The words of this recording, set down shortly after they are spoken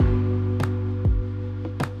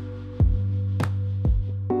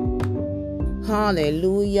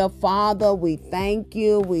Hallelujah. Father, we thank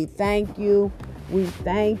you. We thank you. We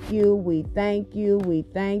thank you. We thank you. We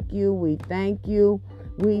thank you. We thank you.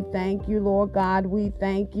 We thank you, Lord God. We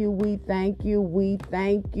thank you. We thank you. We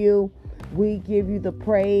thank you. We give you the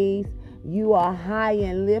praise. You are high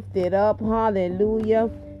and lifted up. Hallelujah.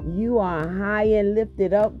 You are high and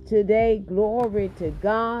lifted up today. Glory to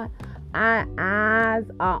God. Our eyes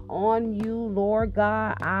are on you, Lord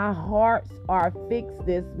God. Our hearts are fixed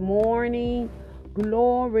this morning.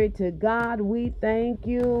 Glory to God. We thank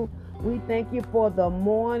you. We thank you for the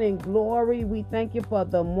morning glory. We thank you for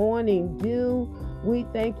the morning dew. We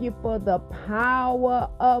thank you for the power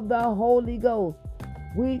of the Holy Ghost.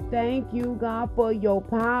 We thank you, God, for your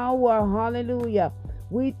power. Hallelujah.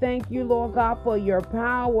 We thank you, Lord God, for your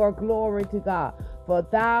power. Glory to God. For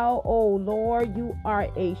thou, O Lord, you are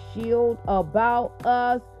a shield about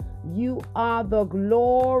us. You are the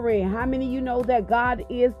glory. How many of you know that God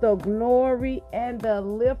is the glory and the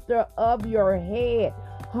lifter of your head?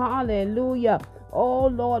 Hallelujah. Oh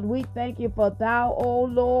Lord, we thank you for thou, oh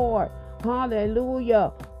Lord.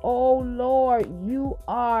 Hallelujah. Oh Lord, you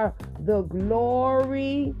are the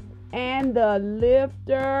glory and the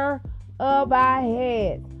lifter of our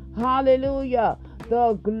heads. Hallelujah.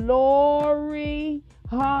 The glory.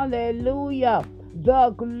 Hallelujah. The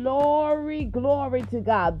glory. Glory to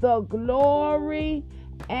God. The glory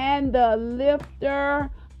and the lifter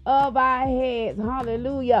of our heads.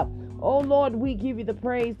 Hallelujah. Oh Lord, we give you the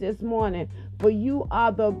praise this morning, for you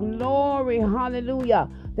are the glory. Hallelujah.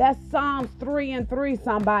 That's Psalms 3:3,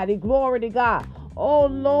 somebody. Glory to God. Oh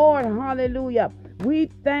Lord, hallelujah. We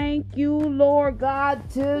thank you, Lord God,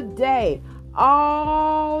 today.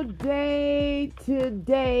 All day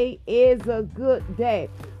today is a good day.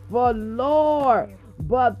 For Lord,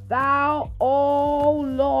 but thou, oh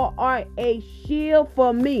Lord, art a shield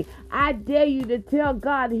for me. I dare you to tell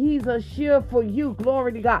God he's a shield for you.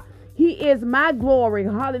 Glory to God. He is my glory.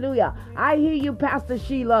 Hallelujah. I hear you, Pastor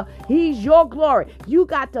Sheila. He's your glory. You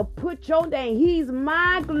got to put your name. He's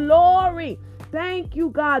my glory. Thank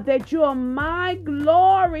you, God, that you are my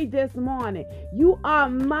glory this morning. You are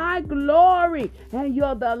my glory, and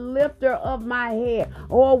you're the lifter of my head.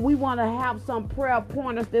 Oh, we want to have some prayer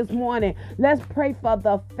pointers this morning. Let's pray for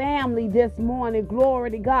the family this morning.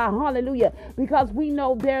 Glory to God. Hallelujah. Because we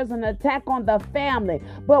know there's an attack on the family,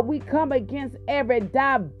 but we come against every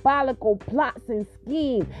diabolical plots and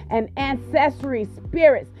schemes and ancestry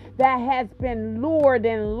spirits that has been lured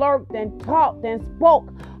and lurked and taught and spoke.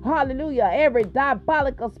 Hallelujah. Every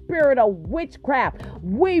diabolical spirit of witchcraft,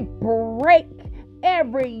 we break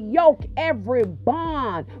every yoke, every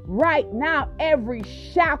bond right now, every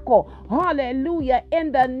shackle. Hallelujah.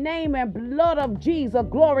 In the name and blood of Jesus.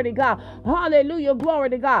 Glory to God. Hallelujah.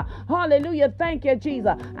 Glory to God. Hallelujah. Thank you,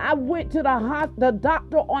 Jesus. I went to the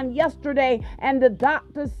doctor on yesterday, and the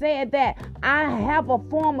doctor said that I have a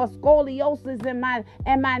form of scoliosis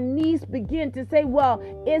and my niece began to say, well,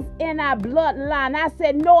 it's in our bloodline. I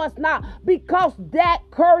said, no, it's not, because that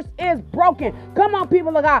curse is broken. Come on,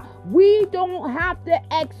 people of God. We don't have to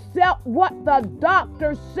accept what the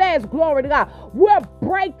doctor says. Glory to God. We're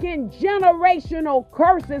breaking generational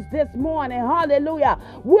curses this morning. Hallelujah.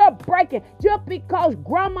 We're breaking. Just because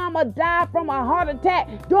grandmama died from a heart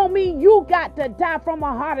attack don't mean you got to die from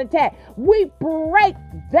a heart attack. We break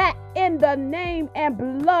that in the name and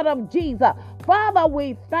blood of Jesus. Father,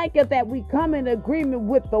 we thank you that we come in agreement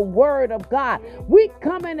with the word of God. We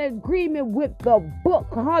come in agreement with the book,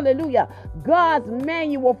 hallelujah, God's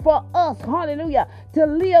manual for us, hallelujah, to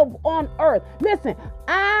live on earth. Listen,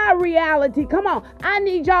 our reality, come on, I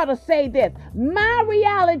need y'all to say this. My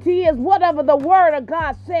reality is whatever the word of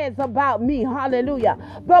God says about me, hallelujah.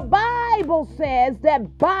 The Bible says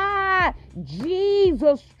that by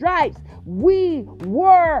Jesus' stripes we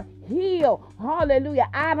were healed. Hallelujah.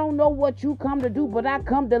 I don't know what you come to do, but I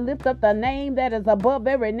come to lift up the name that is above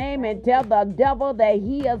every name and tell the devil that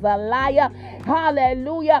he is a liar.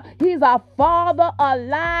 Hallelujah. He's a father of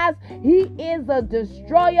lies. He is a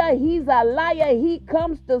destroyer. He's a liar. He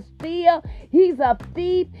comes to steal. He's a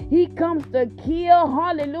thief. He comes to kill.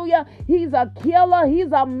 Hallelujah. He's a killer.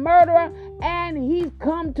 He's a murderer. And he's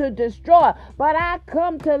come to destroy. But I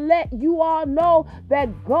come to let you all know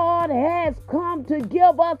that God has come to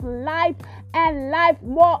give us life and life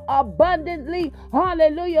more abundantly.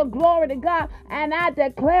 Hallelujah. Glory to God. And I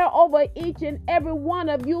declare over each and every one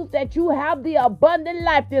of you that you have the abundant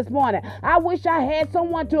life this morning. I wish I had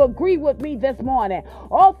someone to agree with me this morning.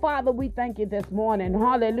 Oh, Father, we thank you this morning.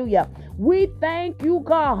 Hallelujah. We thank you,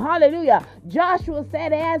 God. Hallelujah. Joshua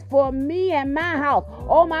said, as for me and my house,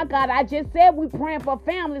 oh my God, I just said we praying for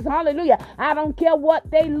families. Hallelujah. I don't care what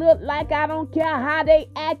they look like. I don't care how they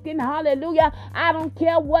acting. Hallelujah. I don't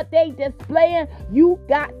care what they displaying. You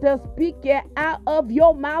got to speak it out of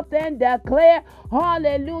your mouth and declare,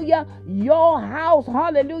 hallelujah, your house.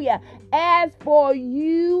 Hallelujah. As for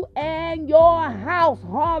you and your house,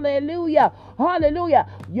 hallelujah, hallelujah,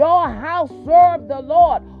 your house serve the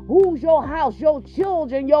Lord. Who's your house? Your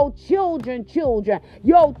children, your children, children,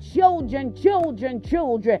 your children, children,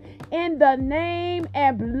 children. In the name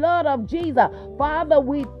and blood of Jesus. Father,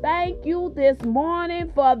 we thank you this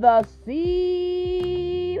morning for the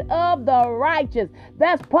seed of the righteous.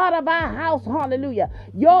 That's part of our house. Hallelujah.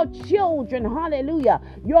 Your children. Hallelujah.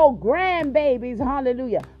 Your grandbabies.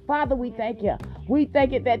 Hallelujah. Father, we thank you. We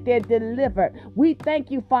thank you that they're delivered. We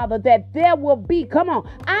thank you, Father, that there will be, come on,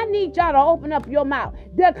 I need y'all to open up your mouth.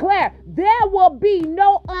 Declare, there will be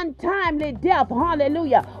no untimely death.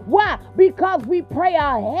 Hallelujah. Why? Because we pray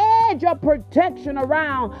a hedge of protection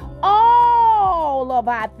around all of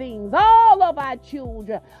our things, all of our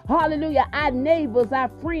children. Hallelujah. Our neighbors, our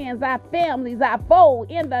friends, our families, our foes,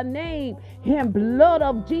 in the name and blood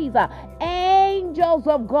of Jesus. Angels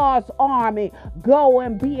of God's army, go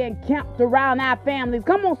and be encamped around our families.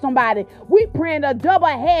 Come on, somebody. We praying a double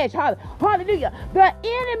hedge. Hallelujah. The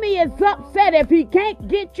enemy is upset if he can't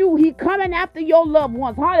get you. He coming after your loved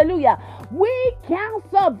ones. Hallelujah. We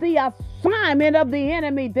cancel the assignment of the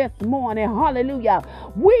enemy this morning. Hallelujah.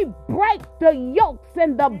 We break the yokes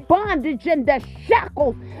and the bondage and the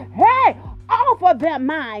shackles. Hey, off of their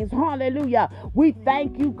minds. Hallelujah. We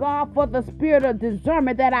thank you, God, for the spirit of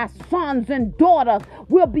discernment that our sons and daughters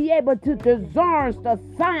will be able to discern the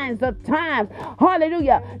signs of times.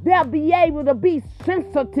 Hallelujah. They'll be able to be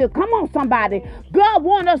sensitive. Come on, somebody. God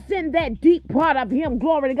wants us in that deep part of him.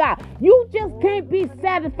 Glory to God. You just can't be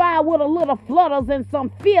satisfied with a little flutters and some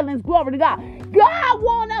feelings. Glory to God. God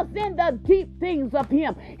wants us in the deep things of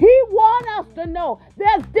him. He wants us to know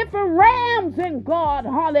there's different realms in God.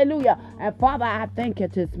 Hallelujah. And Father, I thank you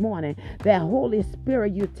this morning that Holy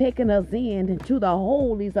Spirit, you're taking us into the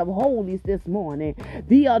holies of holies this morning.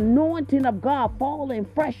 The anointing of God falling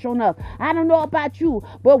fresh on us. I don't know about you,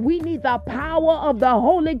 but we need the power of the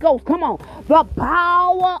Holy Ghost. Come on. The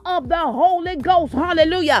power of the Holy Ghost.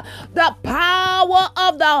 Hallelujah. The power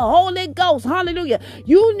of the Holy Ghost. Hallelujah.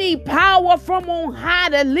 You need power from on high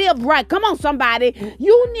to live right. Come on, somebody.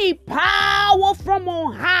 You need power from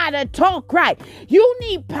on high to talk right. You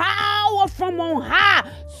need power from on high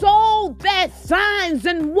so that signs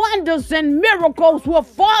and wonders and miracles will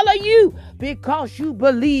follow you because you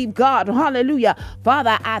believe God. Hallelujah.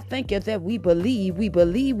 Father, I thank you that we believe.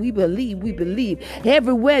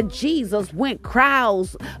 Everywhere Jesus went,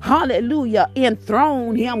 crowds, hallelujah,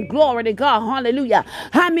 enthroned him. Glory to God. Hallelujah.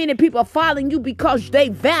 How many people are following you because they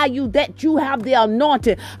value that you have the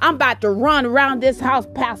anointing? I'm about to run around this house,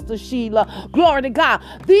 Pastor Sheila. Glory to God.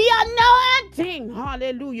 The anointing.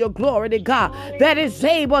 Hallelujah. Glory to God. That is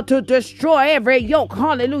able to destroy every yoke.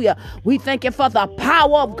 Hallelujah. We thank you for the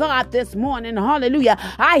power of God this morning. Hallelujah.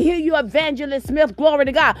 I hear you, Evangelist Smith. Glory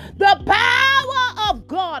to God. The power of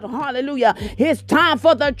God. Hallelujah. It's time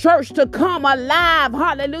for the church to come alive.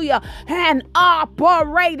 Hallelujah. And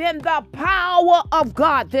operate in the power of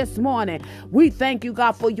God this morning. We thank you,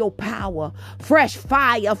 God, for your power. Fresh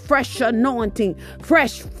fire, fresh anointing,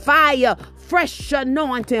 fresh fire, fresh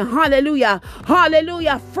anointing. Hallelujah.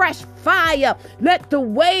 Hallelujah. Fresh fire. Let the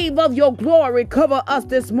wave of your glory cover us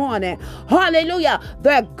this morning. How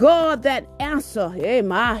God that answer. Are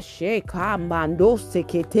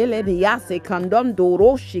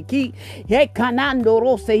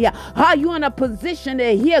you in a position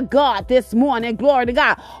to hear God this morning? Glory to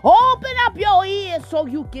God. Open up your ears so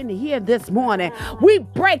you can hear this morning. We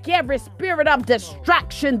break every spirit of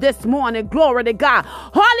distraction this morning. Glory to God.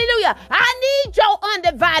 Hallelujah. I need your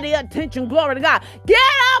undivided attention. Glory to God. Get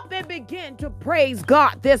up and begin to praise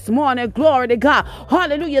God this morning. Glory to God.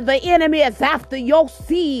 Hallelujah. The enemy is after your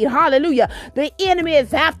seed. Hallelujah. The enemy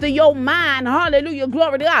is after your mind. Hallelujah.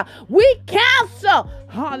 Glory to God. We cancel.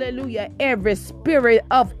 hallelujah, every spirit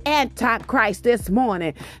of Antichrist this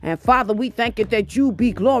morning. And Father, we thank you that you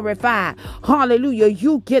be glorified. Hallelujah.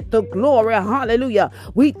 You get the glory. Hallelujah.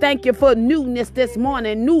 We thank you for newness this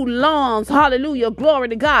morning, new lungs. Hallelujah. Glory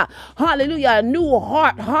to God. Hallelujah. A new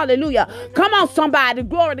heart. Hallelujah. Come on, somebody.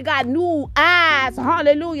 Glory to God. New eyes.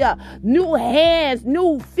 Hallelujah. New hands,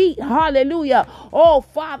 new feet. Hallelujah. Oh,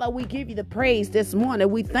 Father, we give you the praise this morning.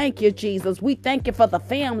 We thank you, Jesus. We thank you for the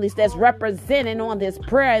families that's represented on this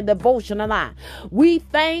prayer and devotional line. We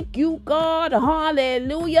thank you, God.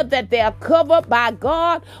 Hallelujah. That they're covered by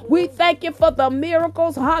God. We thank you for the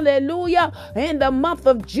miracles. Hallelujah. In the month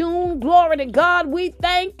of June. Glory to God. We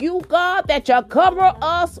thank you, God, that you cover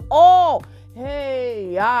us all.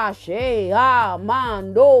 Hey,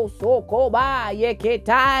 mando sokoba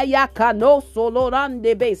yeketa yakano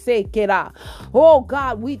solorande besekera. Oh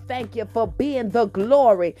God, we thank you for being the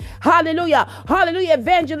glory. Hallelujah. Hallelujah.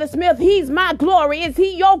 Evangelist Smith, he's my glory. Is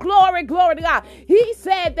he your glory? Glory to God. He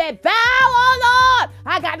said that thou, oh Lord,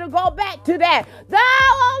 I got to go back to that. Thou,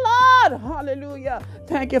 oh Lord, hallelujah.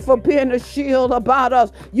 Thank you for being a shield about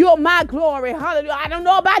us. You're my glory. Hallelujah. I don't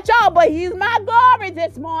know about y'all, but he's my glory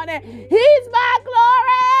this morning. He's my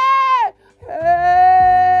glory.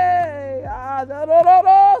 Hey.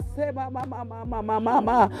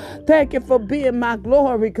 Thank you for being my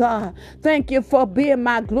glory, God. Thank you for being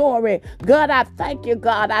my glory. God, I thank you,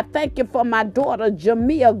 God. I thank you for my daughter,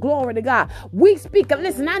 Jamia. Glory to God. We speak.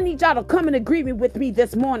 Listen, I need y'all to come in agreement with me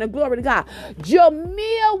this morning. Glory to God.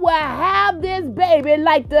 Jamia will have this baby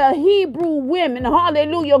like the Hebrew women.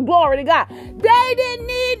 Hallelujah. Glory to God. They didn't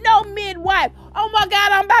need no midwife. Oh my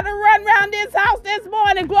God, I'm about to run around this house this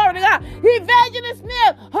morning. Glory to God. Evangelist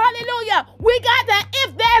Smith, hallelujah. We got to,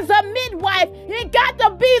 if there's a midwife, it got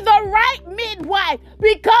to be the right midwife,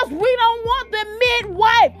 because we don't want the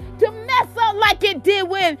midwife to mess up like it did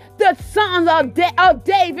with the sons of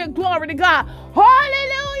David. Glory to God.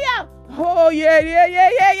 Hallelujah. Oh yeah.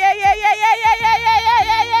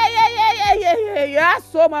 I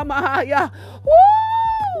saw my Mahaya.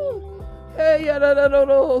 Woo! Hey,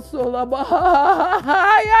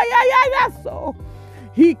 so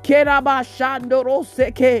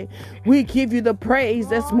we give you the praise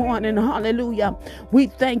this morning. Hallelujah. We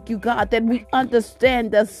thank you, God, that we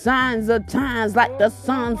understand the signs of times like the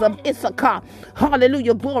sons of Issachar.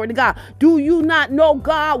 Hallelujah. Glory to God. Do you not know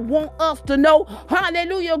God want us to know?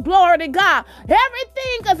 Hallelujah. Glory to God.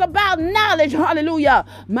 Everything is about knowledge. Hallelujah.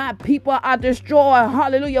 My people are destroyed.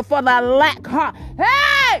 Hallelujah. For the lack.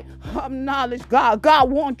 Hey! Of knowledge, God.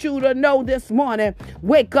 God wants you to know this morning.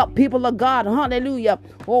 Wake up, people of God. Hallelujah.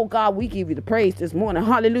 Oh, God, we give you the praise this morning.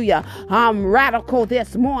 Hallelujah. I'm radical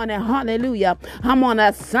this morning. Hallelujah. I'm on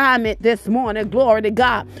assignment this morning. Glory to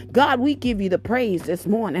God. God, we give you the praise this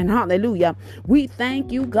morning. Hallelujah. We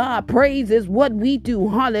thank you, God. Praise is what we do.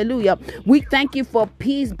 Hallelujah. We thank you for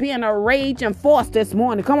peace being a raging force this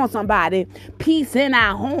morning. Come on, somebody. Peace in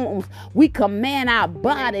our homes. We command our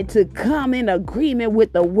body to come in agreement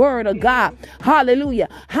with the word of God. Hallelujah.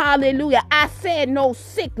 Hallelujah. I said no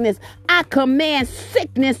sickness. I command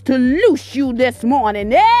sickness to loose you this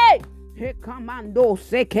morning. Hey!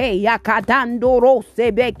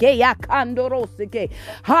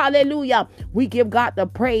 Hallelujah. We give God the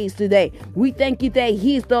praise today. We thank you that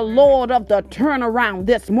he's the Lord of the turnaround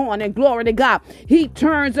this morning. Glory to God. He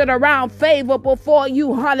turns it around favorable for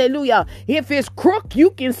you. Hallelujah. If it's crooked,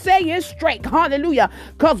 you can say it's straight. Hallelujah.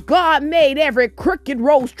 Because God made every crooked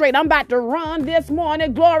road straight. I'm about to run this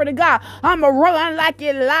morning. Glory to God. I'm going to run like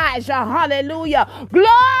Elijah. Hallelujah.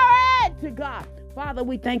 Glory to God. Father,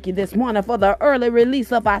 we thank you this morning for the early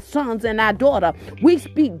release of our sons and our daughter. We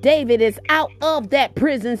speak David is out of that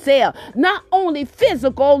prison cell, not only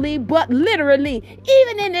physically, but literally,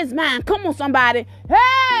 even in his mind. Come on, somebody.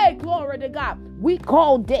 Hey, glory to God. We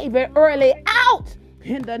call David early out.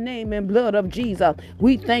 In the name and blood of Jesus,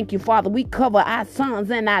 we thank you, Father. We cover our sons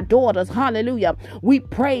and our daughters. Hallelujah. We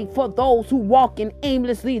pray for those who walking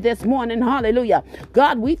aimlessly this morning. Hallelujah.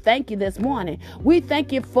 God, we thank you this morning. We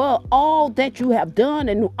thank you for all that you have done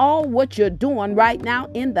and all what you're doing right now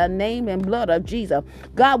in the name and blood of Jesus.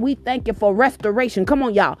 God, we thank you for restoration. Come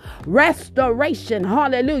on, y'all. Restoration.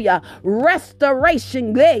 Hallelujah.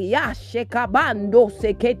 Restoration.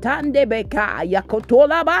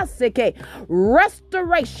 Restoration.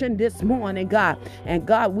 restoration this morning, God. And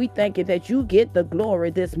God, we thank you that you get the glory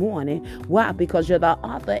this morning. Why? Because you're the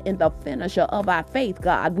author and the finisher of our faith,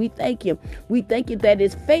 God. We thank you. We thank you that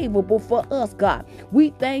it's favorable for us, God.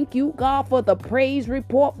 We thank you, God, for the praise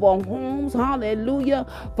report for homes. Hallelujah.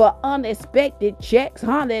 For unexpected checks.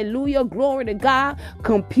 Hallelujah. Glory to God.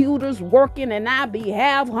 Computers working in our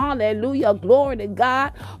behalf. Hallelujah. Glory to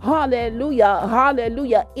God. Hallelujah.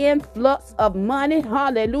 Hallelujah. Influx of money.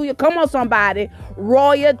 Hallelujah. Come on, somebody.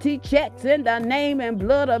 Royalty checks in the name and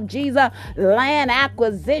blood of Jesus. Land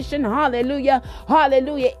acquisition. Hallelujah.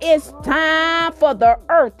 Hallelujah. It's time for the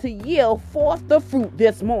earth to yield forth the fruit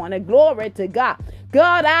this morning. Glory to God.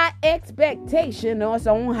 God, our expectation is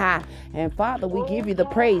on high. And Father, we give you the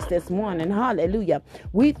praise this morning. Hallelujah.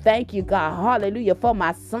 We thank you, God. Hallelujah. For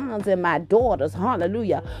my sons and my daughters.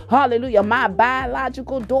 Hallelujah. Hallelujah. My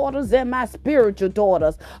biological daughters and my spiritual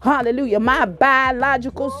daughters. Hallelujah. My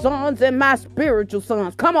biological sons and my spiritual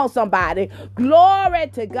sons. Come on, somebody. Glory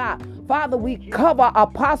to God. Father, we cover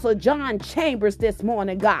Apostle John Chambers this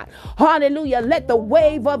morning, God. Hallelujah. Let the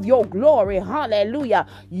wave of your glory, hallelujah,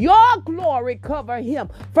 your glory cover him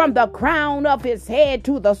from the crown of his head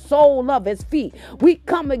to the sole of his feet. We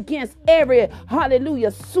come against every,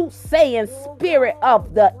 hallelujah, soothsaying spirit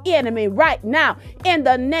of the enemy right now in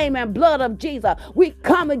the name and blood of Jesus. We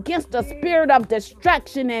come against the spirit of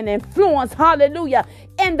distraction and influence, hallelujah,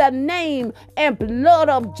 in the name and blood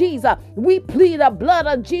of Jesus. We plead the blood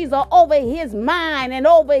of Jesus over his mind and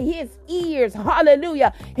over his ears,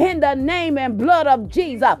 hallelujah, in the name and blood of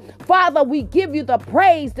Jesus. Father, we give you the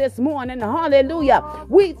praise this morning, hallelujah.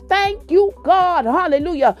 We thank you, God,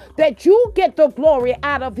 hallelujah, that you get the glory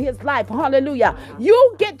out of his life, hallelujah.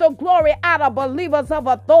 You get the glory out of Believers of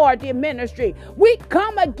Authority ministry. We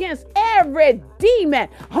come against every demon,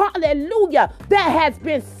 hallelujah, that has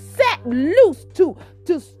been set loose to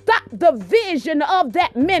stop the vision of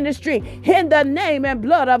that ministry in the name and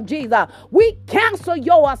blood of Jesus. We cancel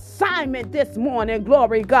your assignment this morning,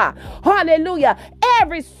 glory God. Hallelujah.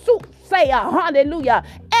 Every soothsayer, hallelujah,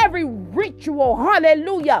 every ritual,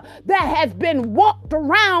 hallelujah, that has been walked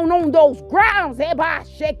around on those grounds,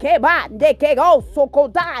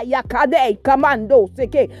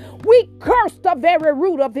 we curse the very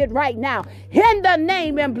root of it right now in the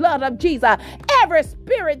name and blood of Jesus. Every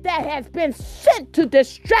spirit that has been sent to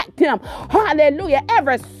distract him, hallelujah,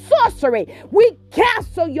 every sorcery, we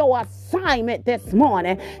cancel your assignment this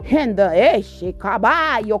morning in the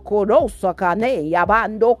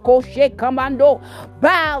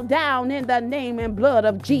bow down in the name and blood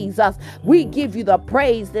of Jesus. We give you the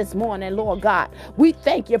praise this morning, Lord God. We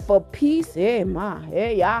thank you for peace. We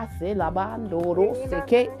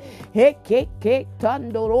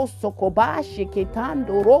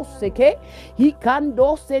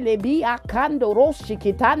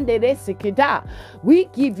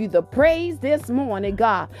give you the praise this morning,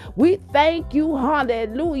 God. We thank you,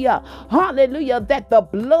 hallelujah, hallelujah, that the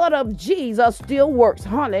blood of Jesus still works,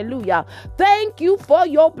 hallelujah. Thank you for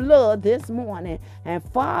your blood this morning. And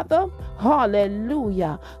Father,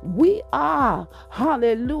 hallelujah, we are,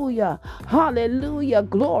 hallelujah, hallelujah,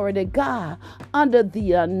 glory to God, under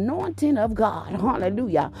the anointing of God,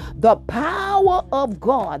 hallelujah, the power of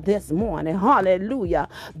God this morning, hallelujah,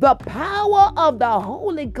 the power of the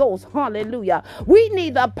Holy Ghost, hallelujah. We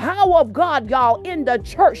need the power of God, y'all, in the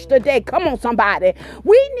church today. Come on, somebody.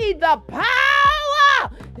 We need the power.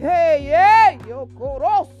 Hey, yeah,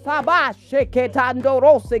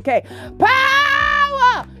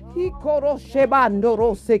 power.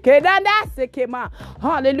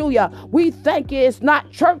 Hallelujah. We thank you. It's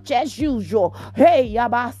not church as usual. Hey,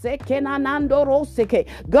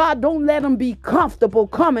 God, don't let them be comfortable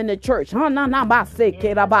coming to church. In the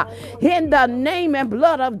name and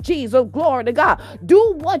blood of Jesus, glory to God.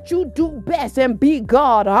 Do what you do best and be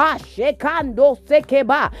God.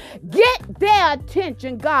 Get their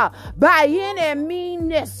attention, God, by any means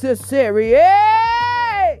necessary.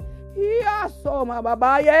 Hey! In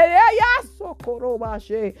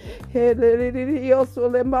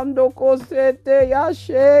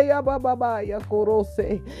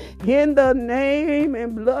the name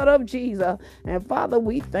and blood of Jesus. And Father,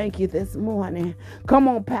 we thank you this morning. Come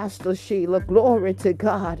on, Pastor Sheila. Glory to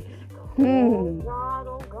God. Oh God,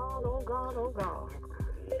 oh God, oh God, oh God.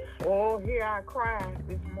 Oh, hear our cries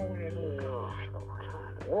this morning, oh God.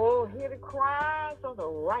 Oh, hear the cries of the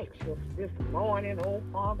righteous this morning, oh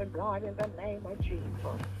Father God, in the name of Jesus.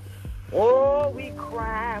 Oh, we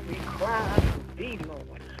cry to thee,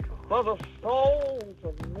 Lord, for the souls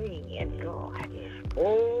of men, God.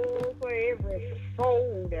 Oh, for every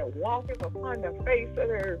soul that walketh upon the face of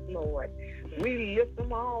the earth, Lord. We lift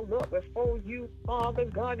them all up before you, Father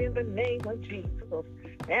God, in the name of Jesus.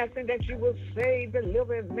 Asking that you will save,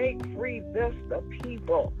 deliver, and make free thus the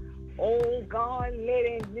people. Oh, God,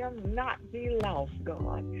 letting them not be lost,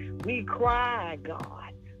 God. We cry,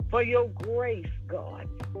 God, for your grace, God.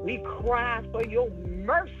 We cry for your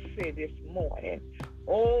mercy this morning.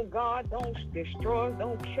 Oh, God, don't destroy us,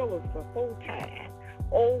 don't kill us before time.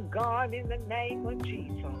 Oh, God, in the name of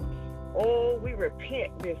Jesus. Oh, we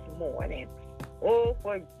repent this morning. Oh,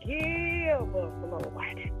 forgive us,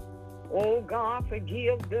 Lord. Oh, God,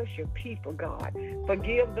 forgive us, your people, God.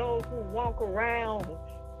 Forgive those who walk around,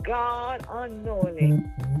 God, unknowingly.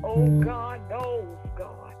 Oh, God, those,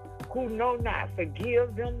 God, who know not.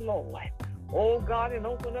 Forgive them, Lord. Oh, God, and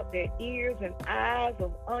open up their ears and eyes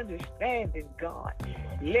of understanding, God.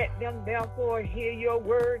 Let them, therefore, hear your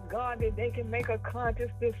word, God, that they can make a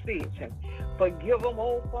conscious decision. Forgive them,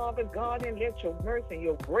 oh, Father God, and let your mercy and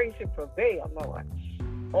your grace prevail, Lord.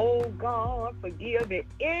 Oh, God, forgive the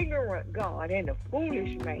ignorant, God, and the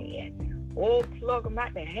foolish man. Oh, plug them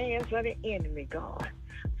out the hands of the enemy, God.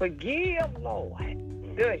 Forgive,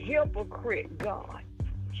 Lord, the hypocrite, God.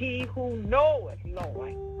 He who knoweth,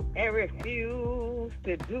 Lord, and refuse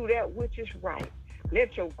to do that which is right.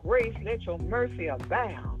 Let your grace, let your mercy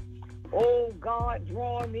abound. Oh, God,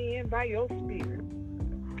 draw me in by your spirit.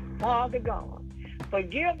 Father God,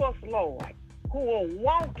 forgive us, Lord, who are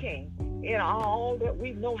walking in all that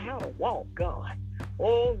we know how to walk, God.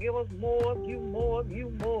 Oh, give us more of you, more of you,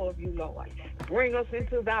 more of you, Lord. Bring us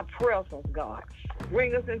into thy presence, God.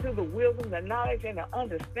 Bring us into the wisdom, the knowledge, and the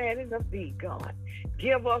understanding of thee, God.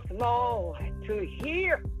 Give us, Lord, to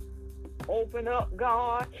hear. Open up,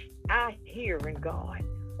 God, our hearing, God.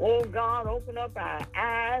 Oh, God, open up our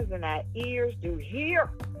eyes and our ears to hear,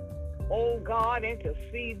 oh, God, and to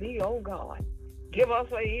see thee, oh, God. Give us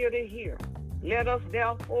an ear to hear. Let us,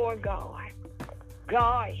 therefore,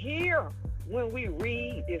 God, hear when we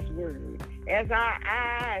read this word. As our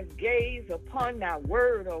eyes gaze upon thy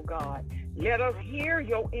word, oh, God, let us hear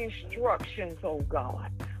your instructions, oh,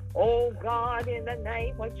 God. Oh, God, in the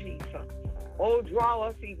name of Jesus. Oh, draw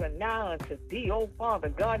us even now unto thee, oh, Father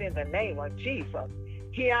God, in the name of Jesus.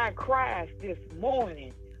 Hear our cries this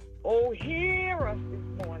morning. Oh, hear us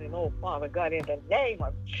this morning, oh, Father God, in the name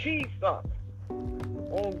of Jesus.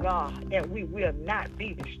 Oh, God, that we will not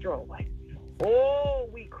be destroyed. Oh,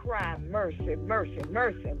 we cry mercy, mercy,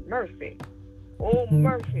 mercy, mercy. Oh,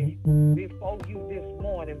 mercy before you this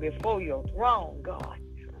morning, before your throne, God.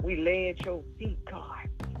 We lay at your feet, God,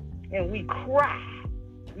 and we cry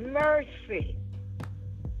mercy.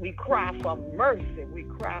 We cry for mercy. We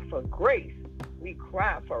cry for grace. We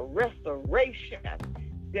cry for restoration,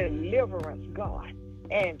 deliverance, God,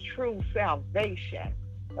 and true salvation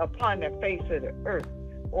upon the face of the earth.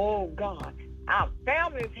 Oh, God, our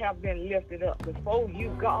families have been lifted up before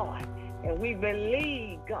you, God, and we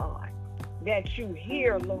believe, God, that you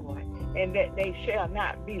hear, Lord, and that they shall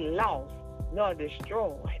not be lost nor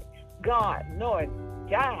destroyed, God, nor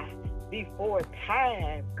die before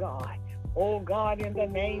time, God. Oh, God, in the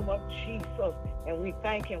name of Jesus, and we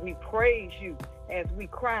thank and we praise you as we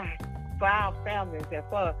cry for our families and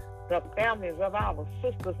for the families of our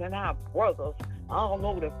sisters and our brothers all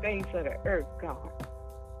over the face of the earth, God.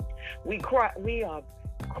 We are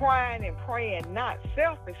crying and praying not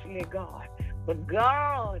selfishly, God, but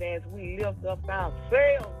God, as we lift up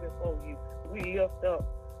ourselves before you, we lift up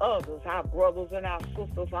others, our brothers and our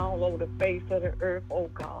sisters all over the face of the earth, oh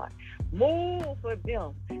God. Move for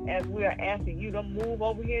them as we are asking you to move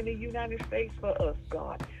over here in the United States for us,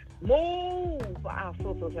 God. Move for our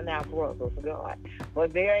sisters and our brothers, God. For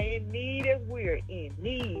they're in need as we're in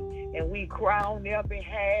need, and we cry on their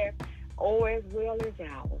behalf, oh, as well as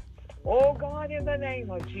ours. Oh, God, in the name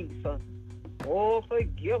of Jesus. Oh,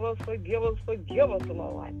 forgive us, forgive us, forgive us,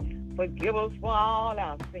 Lord. Forgive us for all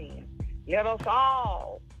our sins. Let us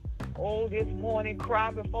all, oh, this morning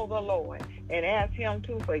cry before the Lord and ask him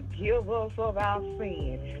to forgive us of our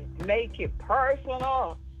sins. Make it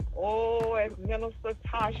personal. Oh, as Minister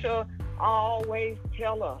Tasha always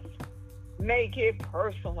tell us, make it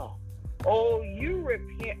personal. Oh, you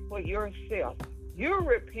repent for yourself. You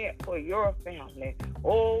repent for your family.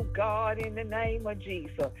 Oh, God, in the name of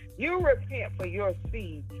Jesus. You repent for your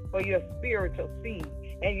seed, for your spiritual seed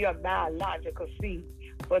and your biological seed.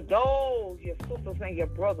 For those, your sisters and your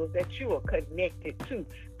brothers that you are connected to,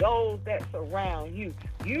 those that surround you.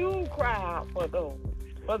 You cry out for those,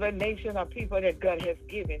 for the nation of people that God has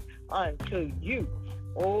given unto you.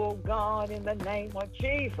 Oh, God, in the name of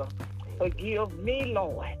Jesus, forgive me,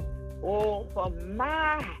 Lord. Oh, for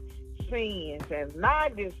my sins and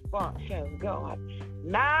my dysfunctions, God.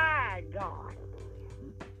 My God.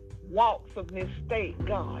 Walks of mistake,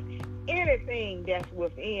 God. Anything that's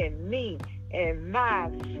within me and my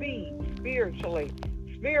seed spiritual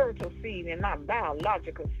seed and my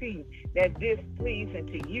biological seed that displeasing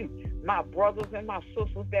to you, my brothers and my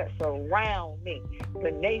sisters that surround me,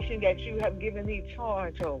 the nation that you have given me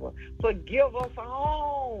charge over. Forgive us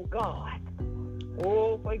all, God.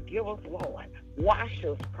 Oh, forgive us, Lord. Wash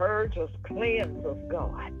us, purge us, cleanse us,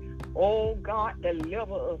 God. Oh, God,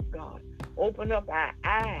 deliver us, God. Open up our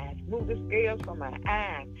eyes. Move the scales from our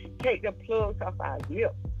eyes. Take the plugs off our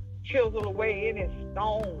lips. Chisel away any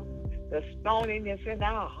stone, the stoniness in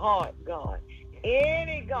our heart, God.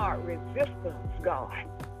 Any, God, resistance, God.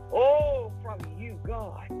 Oh, from you,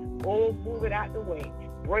 God. Oh, move it out the way.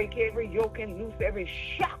 Break every yoke and loose every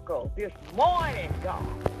shackle this morning, God.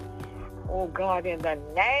 Oh, God, in the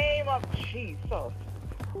name of Jesus.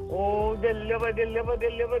 Oh, deliver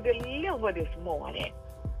this morning.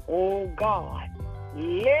 Oh, God,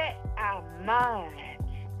 let our minds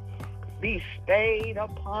be stayed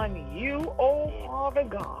upon you, oh, Father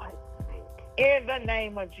God. In the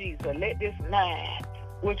name of Jesus, let this mind,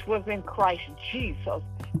 which was in Christ Jesus,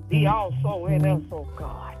 be also in us, oh,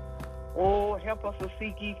 God. Oh, help us to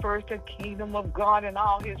seek ye first the kingdom of God and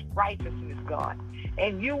all his righteousness, God.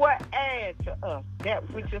 And you will add to us that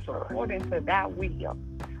which is according to thy will.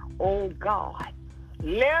 Oh, God,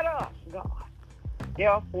 let us, God,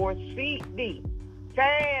 therefore seek thee,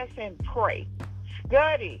 fast and pray,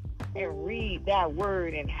 study and read thy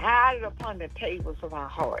word and hide it upon the tables of our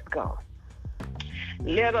heart, God.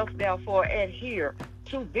 Let us therefore adhere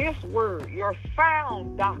to this word, your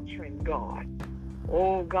sound doctrine, God.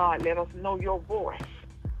 Oh, God, let us know your voice.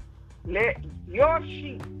 Let your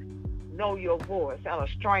sheep know your voice, and a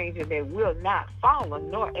stranger they will not follow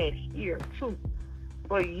nor adhere to.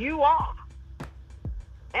 For you are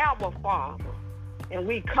our Father, and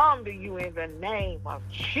we come to you in the name of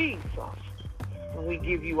Jesus, and we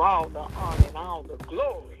give you all the honor and all the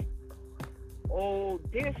glory. Oh,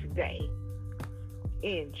 this day,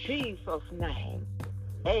 in Jesus' name,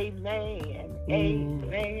 amen,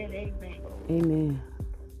 amen, amen. Amen.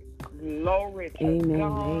 Glory to Amen.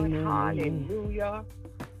 God. Amen. Hallelujah.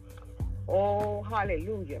 Oh,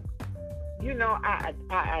 hallelujah. You know,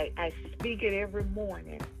 I speak it every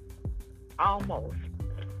morning, almost.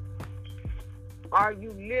 Are you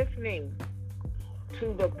listening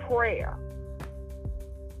to the prayer?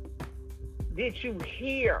 Did you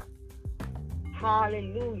hear,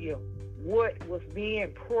 hallelujah, what was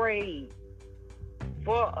being prayed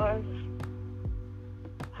for us?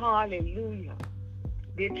 Hallelujah.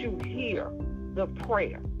 Did you hear the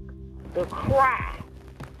prayer, the cry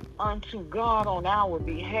unto God on our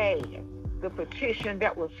behalf, the petition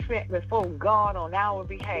that was sent before God on our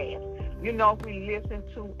behalf? You know, if we listen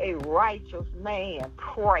to a righteous man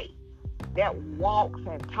pray that walks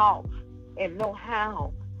and talks and know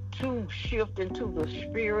how to shift into the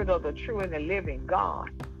spirit of the true and the living God,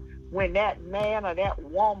 when that man or that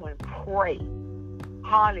woman pray,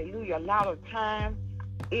 hallelujah, a lot of times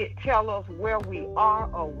it tells us where we are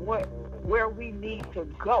or where we need to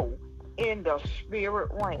go in the spirit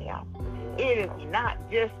realm. It is not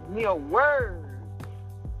just mere words,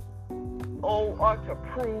 or to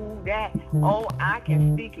prove that, I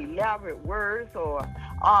can speak elaborate words, or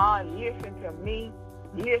listen to me.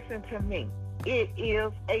 It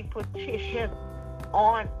is a petition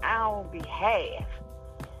on our behalf.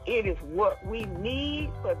 It is what we need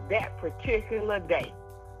for that particular day.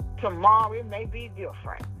 Tomorrow it may be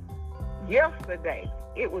different. Yesterday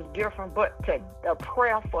it was different, but the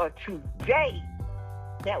prayer for today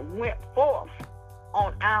that went forth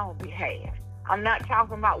on our behalf. I'm not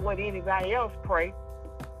talking about what anybody else pray,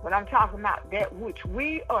 but I'm talking about that which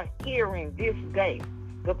we are hearing this day,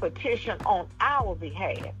 the petition on our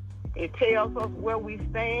behalf. It tells us where we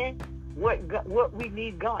stand, what we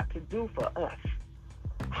need God to do for us.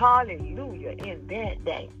 Hallelujah, in that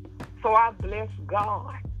day. So I bless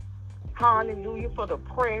God. Hallelujah, for the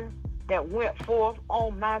prayer that went forth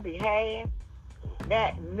on my behalf,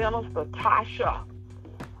 that Minister Tasha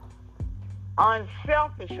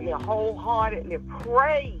unselfishly, wholeheartedly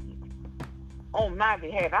prayed on my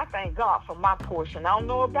behalf. I thank God for my portion. I don't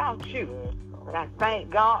know about you, but I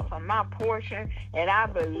thank God for my portion, and I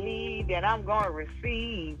believe that I'm going to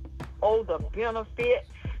receive the benefits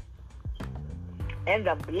and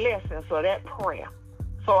the blessings of that prayer.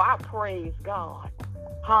 So I praise God.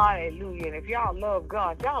 Hallelujah. And if y'all love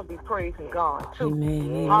God, y'all be praising God too.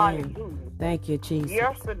 Amen. Hallelujah. Thank you, Jesus.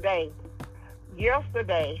 Yesterday,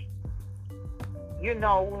 You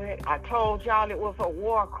know what? I told y'all it was a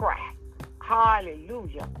war cry.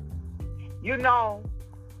 Hallelujah. You know,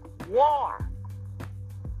 war,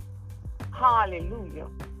 hallelujah,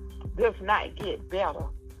 does not get better.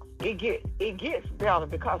 It gets better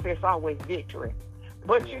because there's always victory.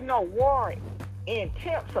 But you know, war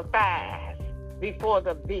intensifies before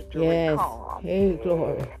the victory comes. Hey,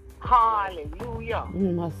 glory. Hallelujah.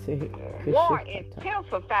 War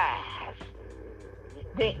intensifies.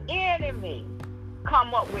 The enemy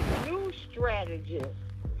come up with new strategies,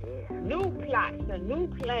 new plots, and new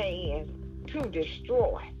plans to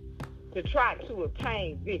destroy, to try to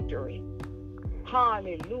obtain victory.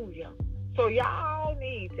 Hallelujah. So y'all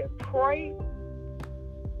need to pray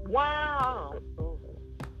while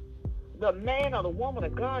the man or the woman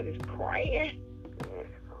of God is praying.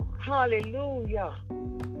 Hallelujah.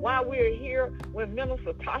 While we're here, when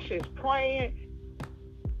Minister Tasha is praying,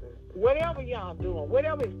 whatever y'all doing,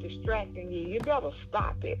 whatever is distracting you, you better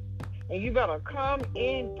stop it. And you better come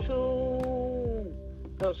into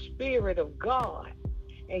the Spirit of God.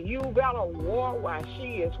 And you better war while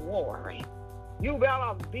she is warring. You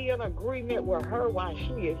better be in agreement with her while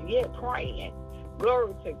she is yet praying.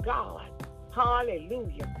 Glory to God.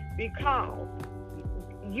 Hallelujah. Because,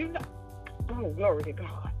 you know, oh, glory to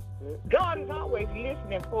God. God is always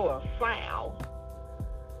listening for a sound.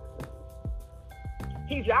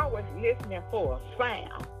 He's always listening for a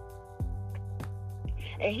sound.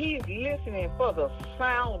 And he's listening for the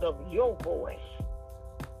sound of your voice.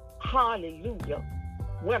 Hallelujah.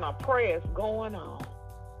 When a prayer is going on.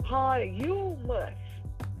 You must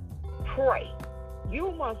pray.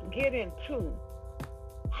 You must get into,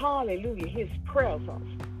 hallelujah, his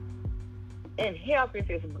presence. And help if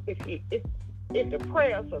the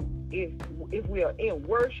prayers if we are in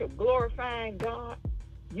worship, glorifying God,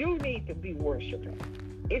 you need to be worshiping.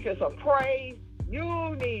 If it's a praise,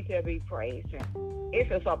 you need to be praising.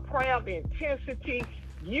 If it's a prayer of intensity,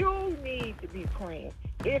 you need to be praying.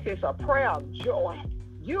 If it's a prayer of joy,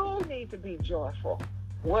 you need to be joyful.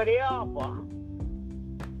 Whatever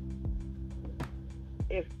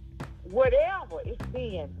is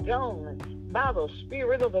being done by the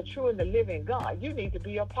Spirit of the true and the living God, you need to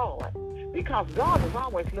be a part. Because God is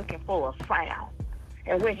always looking for a sound.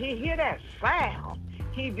 And when he hear that sound,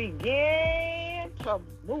 he began to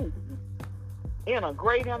move in a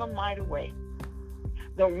great and a mighty way.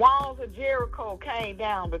 The walls of Jericho came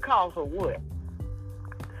down because of what?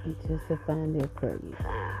 Intensifying their praise.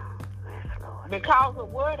 Because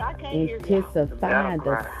of what? I can't hear you. Intensifying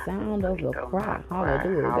the sound of the cry.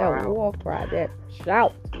 Hallelujah. That war cry, that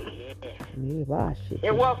shout.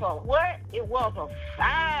 It was a what? It was a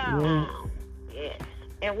sound. Yes.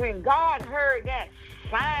 And when God heard that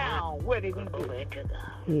sound, what did he do?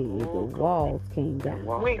 The walls came down.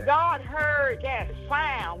 When God heard that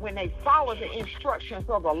sound, when they followed the instructions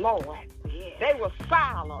of the Lord, they were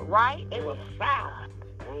silent, right? They were silent.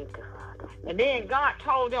 And then God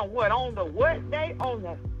told them what? On the what day? On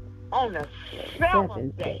the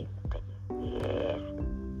seventh day. Yes.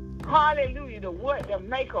 Hallelujah. The what? To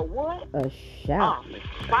make a what? A shout.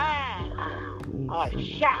 A sound. A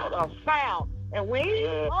shout, a sound. And when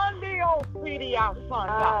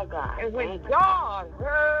and when God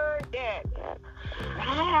heard that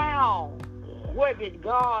sound, what did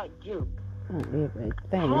God do?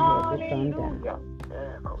 Hallelujah.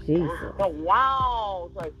 Jesus. The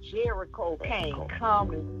walls of Jericho came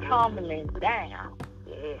tumbling down.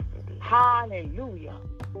 Hallelujah.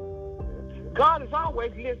 God is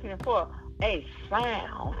always listening for a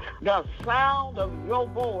sound, the sound of your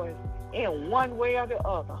voice in one way or the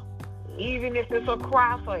other. Even if it's a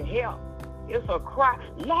cry for help, it's a cry,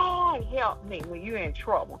 Lord, help me when you're in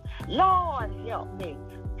trouble. Lord, help me.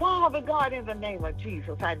 Father God, in the name of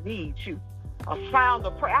Jesus, I need you. A sound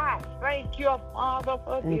of prayer. I thank you, Father,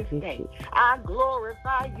 for this day. I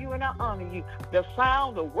glorify you and I honor you. The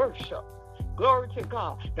sound of worship. Glory to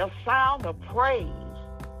God. The sound of praise.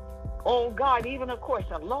 Oh, God, even a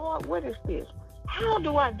question. Lord, what is this? How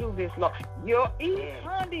do I do this, Lord? Your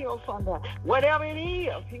Sunday or Sunday. Whatever it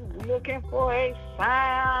is, he's looking for a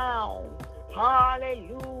sound.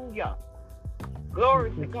 Hallelujah.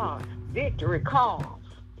 Glory to God. Victory comes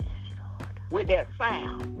with that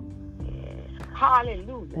sound.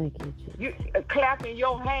 Hallelujah. Thank you, Jesus. You clapping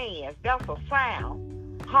your hands, that's a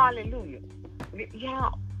sound. Hallelujah. Yeah.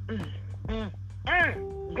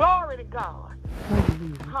 Glory to God.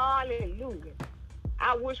 Hallelujah.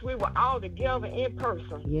 I wish we were all together in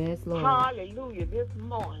person. Yes, Lord. Hallelujah. This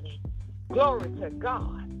morning. Glory to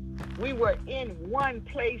God. We were in one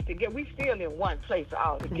place together. We still in one place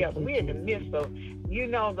all together. We're in the midst of,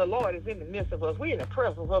 the Lord is in the midst of us. We're in the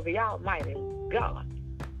presence of the Almighty God.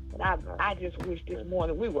 But I just wish this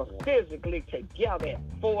morning we were physically together at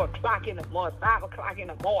 4 o'clock in the morning, 5 o'clock in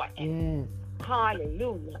the morning. Yes.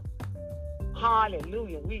 Hallelujah.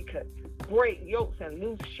 Hallelujah. We could break yokes and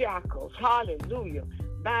loose shackles. Hallelujah.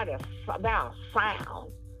 By a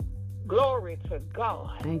sound. Glory to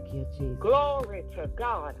God. Thank you, Jesus. Glory to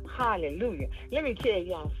God. Hallelujah. Let me tell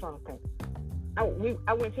y'all something.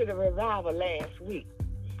 I went to the revival last week.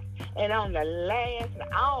 And on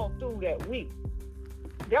all through that week,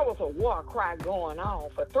 there was a war cry going on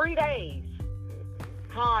for 3 days.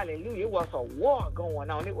 Hallelujah. It was a war going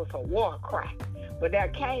on. It was a war cry. But there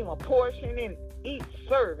came a portion in each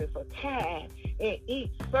service, a time in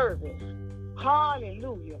each service.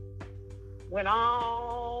 Hallelujah. When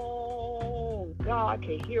all God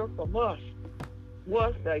could hear from us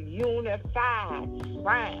was the unified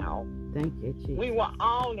sound. Thank you, Jesus. We were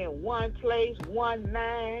all in one place, one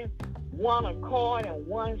mind, one accord, and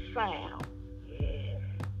one sound.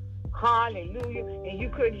 Hallelujah. And you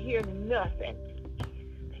couldn't hear nothing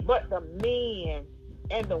but the men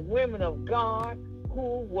and the women of God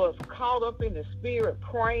who was caught up in the spirit,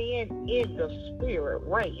 praying in the spirit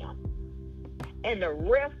realm. And the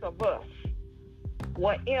rest of us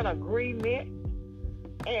were in agreement,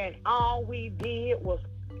 and all we did was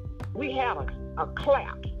we had a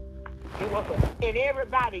clap. And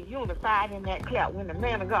everybody unified in that clap. When the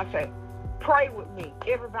man of God said, pray with me,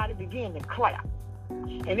 everybody began to clap.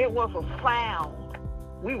 And it was a sound.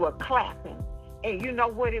 We were clapping. And you know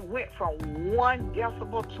what? It went from 1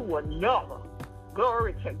 decibel to another.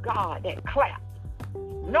 Glory to God, that clap.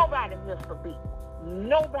 Nobody missed a beat.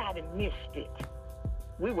 Nobody missed it.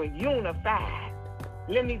 We were unified.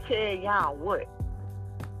 Let me tell y'all what.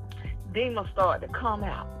 Demons started to come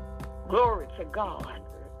out. Glory to God.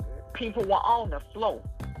 People were on the floor.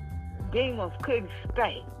 Demons couldn't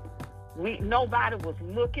stay. Nobody was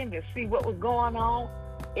looking to see what was going on.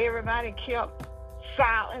 Everybody kept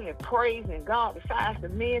silently praising God, besides the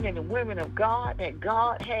men and the women of God that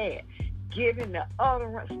God had given the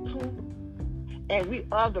utterance to. And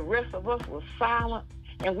the rest of us were silent,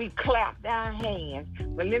 and we clapped our hands.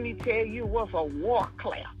 But let me tell you, it was a war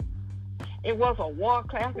clap. It was a war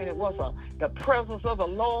clap, and the presence of the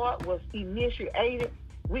Lord was initiated.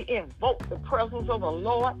 We invoked the presence of the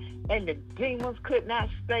Lord, and the demons could not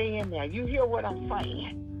stay in there. You hear what I'm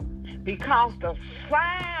saying? Because the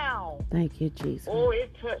sound, thank you, Jesus. Oh,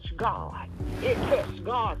 it touched God. It touched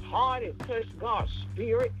God's heart. It touched God's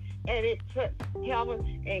spirit. And it touched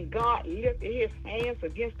heaven. And God lifted his hands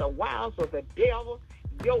against the wiles of the devil.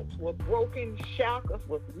 Yokes were broken. Shackles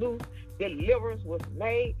was loose. Deliverance was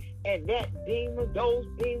made. And those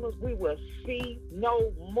demons, we will see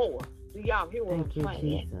no more. Do y'all hear what I'm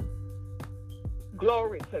saying? Jesus.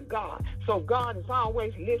 Glory to God. So God is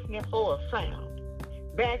always listening for a sound.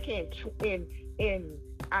 Back in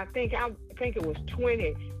I think it was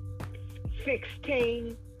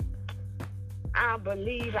 2016. I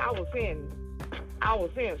believe I was in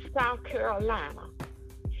South Carolina,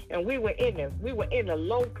 and we were in the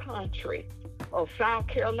low country of South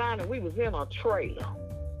Carolina. We was in a trailer.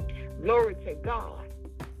 Glory to God.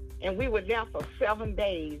 And we were there for 7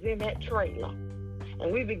 days in that trailer.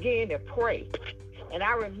 And we began to pray. And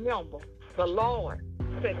I remember the Lord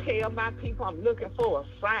said, tell my people I'm looking for a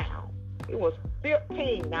sound. It was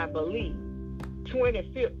 15, I believe,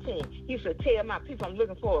 2015. He said, tell my people I'm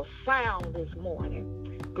looking for a sound this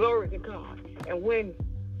morning. Glory to God. And when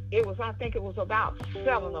I think it was about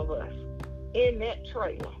 7 of us in that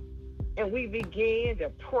trailer. And we began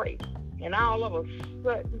to pray. And all of a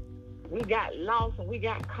sudden, we got lost and we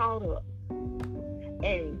got caught up.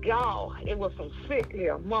 And God, it was some sickness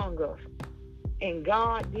among us. And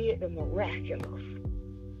God did the miraculous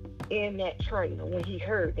in that trailer when he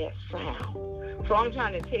heard that sound. So I'm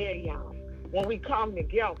trying to tell y'all, when we come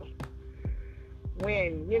together,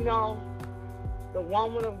 when, the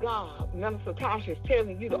woman of God, Minister Tasha, is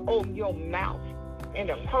telling you to open your mouth and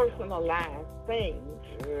to personalize things,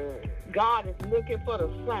 God is looking for the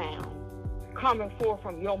sound coming forth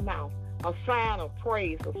from your mouth. A sound of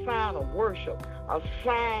praise, a sound of worship, a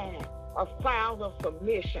sound of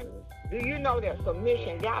submission. Do you know that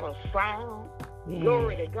submission got a sound? Yeah.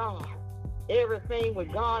 Glory to God. Everything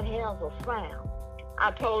with God has a sound.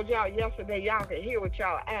 I told y'all yesterday, y'all can hear with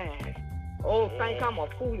y'all eyes. Oh, think I'm a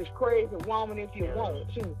foolish, crazy woman if you want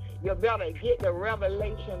to. You better get the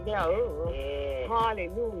revelation thereof.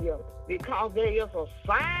 Hallelujah. Because there is a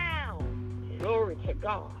sound. Glory to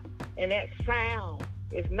God. And that sound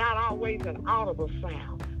is not always an audible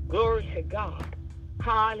sound. Glory to God.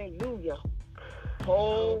 Hallelujah.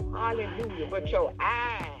 Oh, hallelujah. But your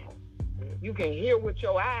eyes, you can hear with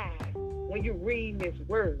your eyes when you read this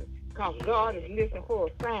word. because God is listening for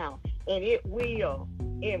a sound, and it will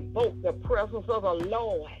invoke the presence of the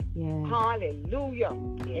Lord. Yes. Hallelujah.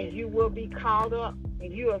 And you will be caught up,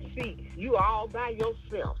 and you'll see you all by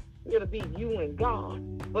yourself. It'll be you and God.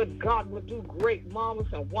 But God will do great,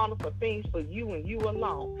 marvelous, and wonderful things for you and you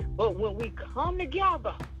alone. But when we come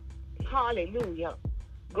together, hallelujah,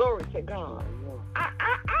 glory to God. I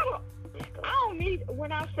don't need,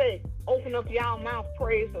 when I say open up y'all mouth,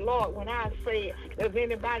 praise the Lord, when I say, does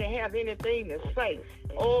anybody have anything to say?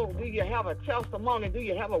 Oh, do you have a testimony? Do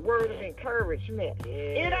you have a word of encouragement?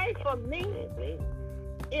 It ain't for me.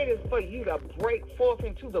 It is for you to break forth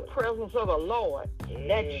into the presence of the Lord,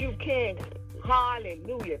 that you can,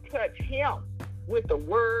 hallelujah, touch him with the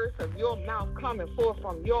words of your mouth coming forth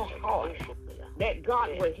from your heart, that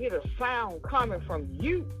God will hear the sound coming from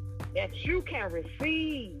you, that you can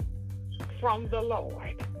receive from the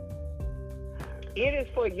Lord. It is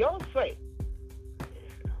for your sake.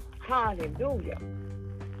 Hallelujah.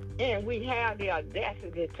 And we have the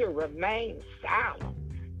audacity to remain silent.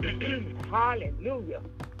 Hallelujah.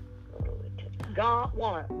 God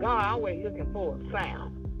always looking for a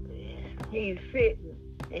sound. He's sitting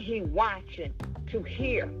and he's watching to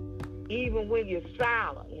hear. Even when you're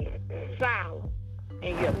silent,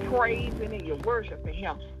 and you're praising and you're worshiping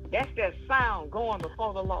him, that's that sound going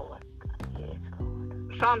before the Lord.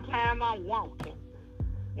 Sometimes I'm walking,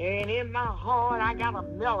 and in my heart I got a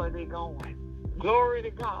melody going. Glory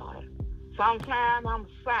to God. Sometimes I'm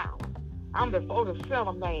silent. I'm before the Son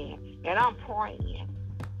of Man, and I'm praying.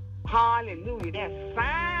 Hallelujah. That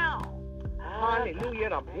sound, hallelujah,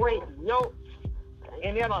 it'll break yokes,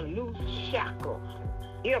 and it'll loose shackles.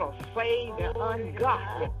 It'll save the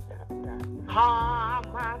ungodly.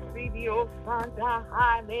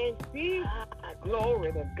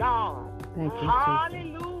 Glory to God. Thank you,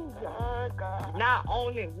 hallelujah. Not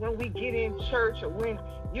only when we get in church or when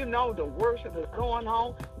you know the worship is going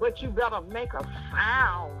on, but you better make a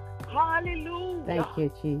sound. Hallelujah. Thank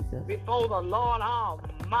you, Jesus. Before the Lord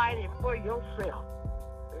Almighty for yourself.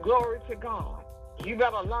 Glory to God. You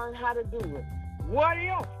better learn how to do it. What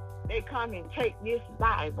if they come and take this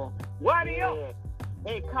Bible? What if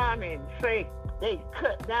they come and say they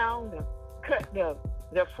cut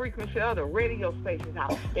the frequency of the radio stations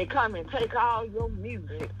out? They come and take all your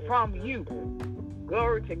music from you.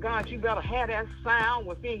 Glory to God. You better have that sound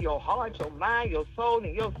within your heart, your mind, your soul,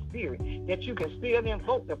 and your spirit, that you can still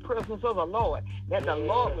invoke the presence of the Lord, that the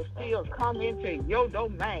Lord will still come into your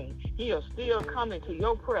domain. He'll still come into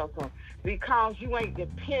your presence, because you ain't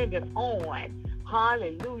dependent on,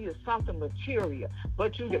 hallelujah, something material,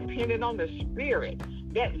 but you dependent on the Spirit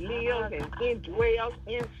that lives and indwells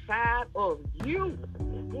inside of you.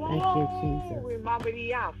 Thank you, Jesus.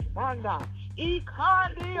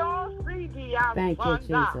 Thank you,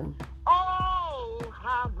 Jesus. Oh,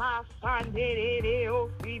 how my son did it.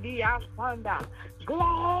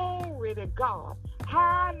 Glory to God.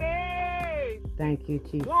 Hallelujah. Thank you,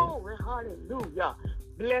 Jesus. Glory, hallelujah.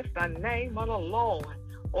 Bless the name of the Lord.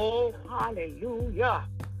 Oh, hallelujah.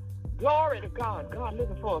 Glory to God. God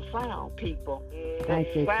looking for a sound, people.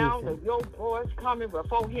 Thank you, the sound Jesus. of your voice coming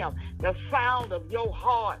before him. The sound of your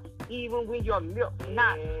heart, even when your lips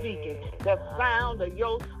not speaking. The sound of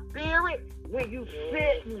your spirit when you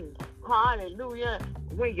sitting. Hallelujah.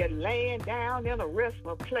 When you're laying down in a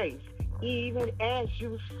restful place. Even as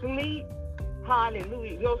you sleep.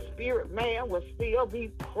 Hallelujah. Your spirit man will still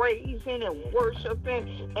be praising and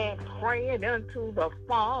worshiping and praying unto the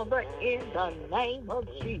Father in the name of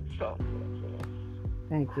Jesus.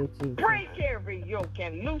 Thank you, Jesus. Break every yoke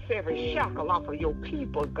and loose every shackle off of your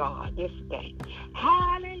people, God, this day.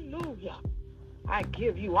 Hallelujah. I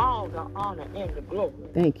give you all the honor and the glory.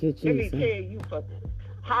 Thank you, Let me Jesus. tell you,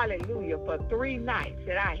 hallelujah, for 3 nights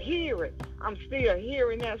that I hear it, I'm still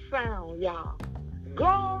hearing that sound, y'all.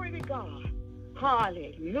 Glory to God.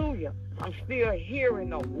 Hallelujah. I'm still hearing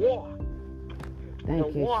the war. Thank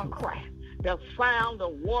the you, war Jesus. cry. The sound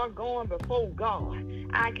of war going before God.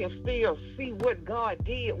 I can still see what God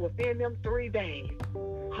did within them 3 days.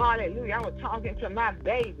 Hallelujah. I was talking to my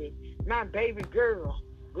baby girl.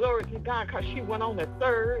 Glory to God, because she went on the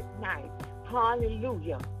 3rd night.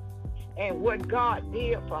 Hallelujah. And what God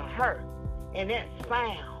did for her. And that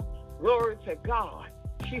sound. Glory to God.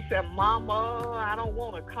 She said, Mama, I don't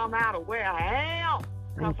want to come out of where I am,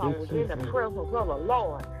 because I was in the presence of the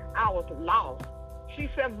Lord. I was lost. She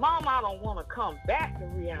said, Mama, I don't want to come back to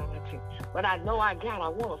reality, but I know I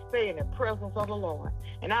want to stay in the presence of the Lord.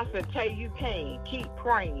 And I said, tell you can. Keep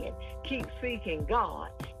praying. Keep seeking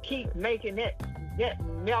God. Keep making that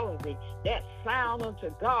melody, that sound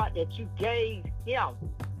unto God that you gave him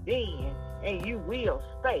then. and you will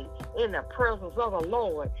stay in the presence of the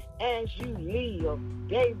Lord as you live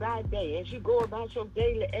day by day, as you go about your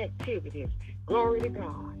daily activities. Glory to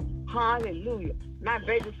God. Hallelujah. My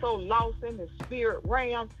baby's so lost in the spirit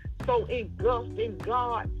realm, so engulfed in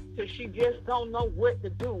God, that she just don't know what to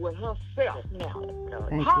do with herself now.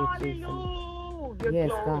 Thank Hallelujah. you, Jesus. Yes,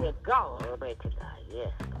 Glory to God. Glory to God.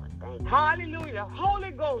 Yes, Lord. Thank you. Hallelujah.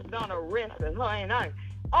 Holy Ghost done arrested her, and I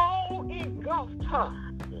all engulfed her.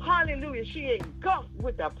 Hallelujah. She engulfed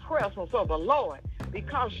with the presence of the Lord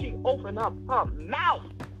because she opened up her mouth.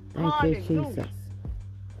 Thank you, Jesus.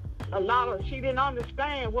 She didn't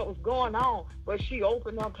understand what was going on, but she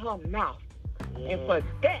opened up her mouth. Yeah. And for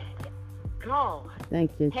that, God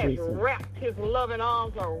Thank you, has Jesus. wrapped his loving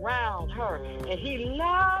arms around her. And he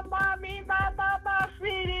loved my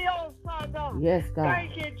video, son. Yes, God.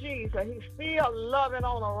 Thank you, Jesus. He's still loving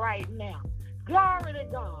on her right now. Glory to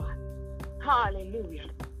God. Hallelujah.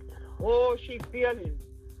 Oh, she's feeling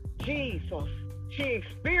Jesus. She's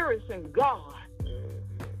experiencing God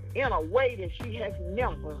in a way that she has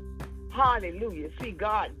never. Hallelujah. See,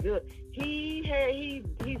 God good. He's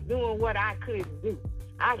doing what I couldn't do.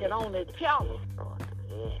 I can only tell her.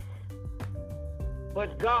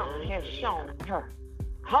 But God has shown her.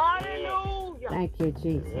 Hallelujah. Thank you,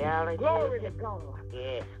 Jesus. Glory to God.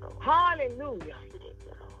 Yes, Lord. Hallelujah.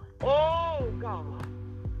 Oh, God.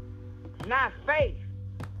 My faith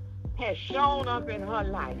has shown up in her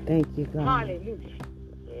life. Thank you, God. Hallelujah.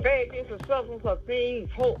 Faith is the substance of things,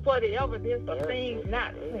 hope for the evidence of things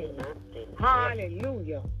not seen.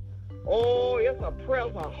 Hallelujah. Oh, it's a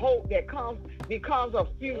present hope that becomes a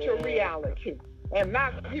future reality. And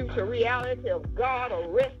my future reality of God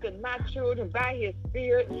arresting my children by his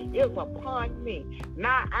spirit is upon me.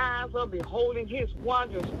 My eyes are beholding his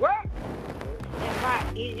wondrous work, and my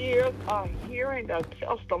ears are hearing the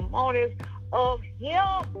testimonies of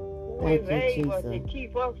him who is able to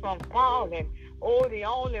keep us from falling. Oh, the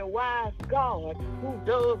only wise God who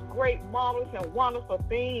does great, marvelous, and wonderful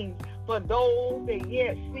things for those that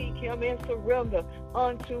yet seek him and surrender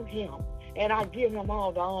unto him. And I give him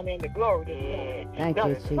all the honor and the glory to him. Thank you,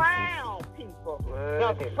 Jesus. The sound, people.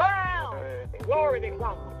 The sound. Glory to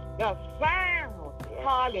God. The sound.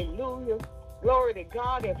 Hallelujah. Glory to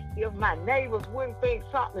God. If my neighbors wouldn't think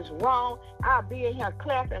something's wrong, I'd be in here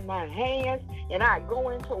clapping my hands and I'd go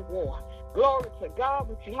into war. Glory to God,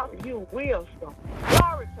 but you have to use wisdom.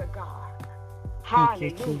 Glory to God.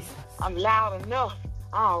 Hallelujah. I'm loud enough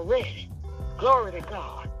already. Glory to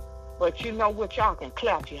God. But you know what? Y'all can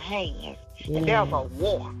clap your hands. Yeah. And there's a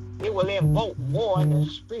war. It will invoke war in the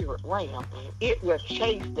spirit realm. It will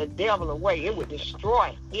chase the devil away. It will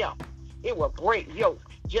destroy him. It will break yokes.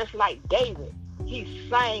 Just like David, he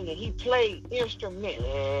sang and he played instruments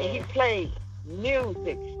and he played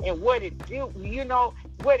music. And what it do, you know,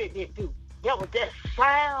 what did it do? There was that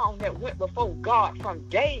sound that went before God from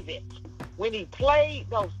David when he played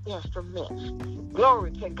those instruments. Glory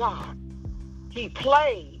to God. He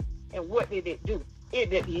played, and what did it do? It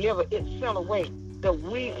delivered, it sent away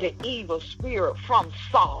the evil spirit from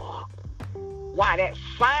Saul. Why, that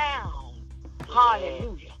sound,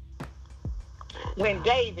 hallelujah. When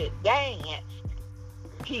David danced,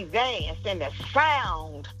 he danced, and the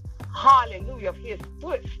sound, hallelujah, of his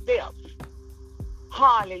footsteps,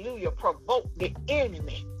 hallelujah, provoked the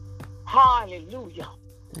enemy. Hallelujah.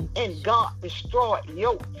 And God destroyed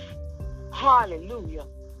yokes. Hallelujah.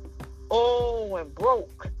 Oh, and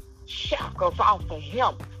broke shackles off of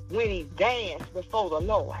him when he danced before the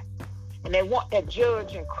Lord. And they want to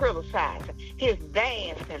judge and criticize his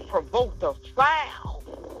dance and provoke the sound.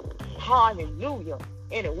 Hallelujah.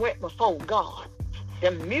 And it went before God.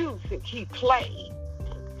 The music he played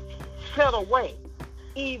set away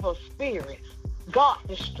evil spirits. God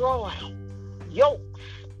destroyed them. Yokes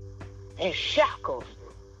and shackles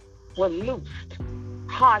were loosed.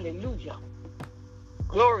 Hallelujah.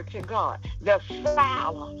 Glory to God. The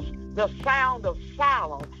silence, the sound of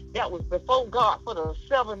silence that was before God for the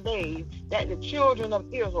 7 days that the children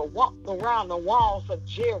of Israel walked around the walls of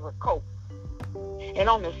Jericho. And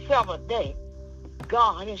on the 7th day,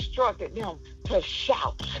 God instructed them to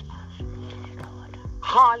shout.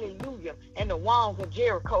 Hallelujah. And the walls of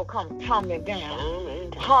Jericho come tumbling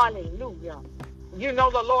down. Hallelujah. You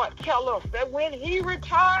know, the Lord tell us that when he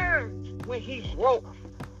returns, when he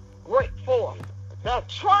break forth, the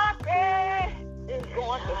trumpet is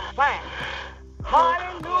going to sound.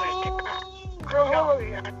 Hallelujah.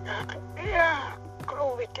 Glory. Yeah.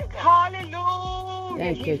 Glory to God.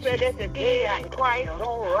 Hallelujah. He said that the dead in Christ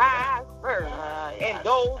don't rise first. And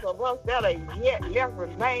those of us that are yet left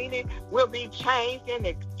remaining will be changed in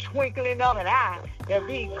the twinkling of an eye. They'll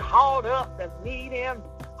be called up to meet him.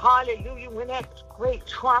 Hallelujah. When that great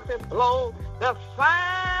trumpet blows, the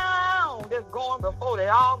sound that's going before the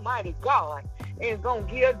Almighty God is going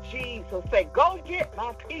to give Jesus, say, go get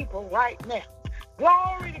my people right now.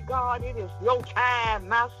 Glory to God. It is your time,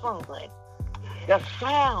 my son. The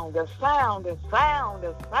sound, my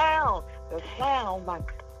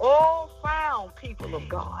sound, people of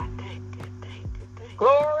God.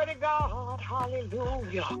 Glory to God.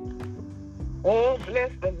 Hallelujah. Oh,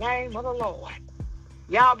 bless the name of the Lord.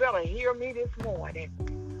 Y'all better hear me this morning.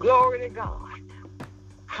 Glory to God.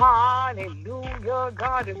 Hallelujah.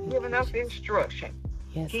 God is giving us instruction.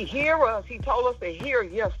 Yes. He hear us. He told us to hear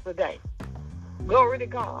yesterday. Glory to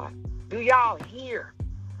God. Do y'all hear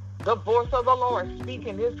the voice of the Lord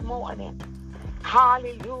speaking this morning?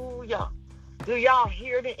 Hallelujah. Do y'all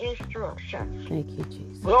hear the instructions? Thank you,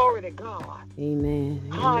 Jesus. Glory to God. Amen.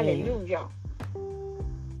 Amen. Hallelujah.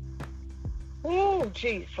 Oh,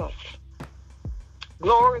 Jesus.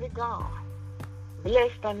 Glory to God.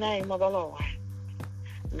 Bless the name of the Lord.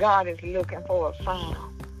 God is looking for a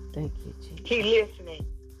sound. Thank you, Jesus. He listening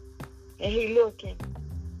and he looking.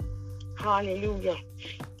 Hallelujah.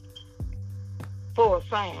 For a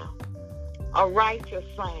sound. A righteous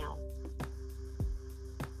sound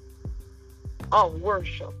of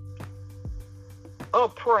worship,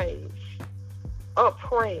 of praise, of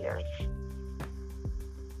prayers.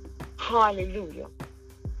 Hallelujah.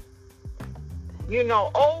 You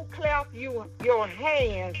know, oh, clap your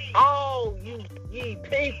hands, all you ye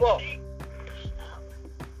people.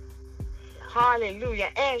 Hallelujah.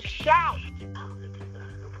 And shout.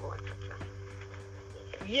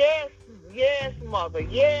 Yes, yes, mother.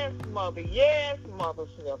 Yes, mother. Yes, Mother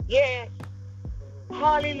Smith. Yes.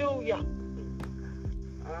 Hallelujah.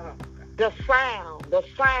 The sound.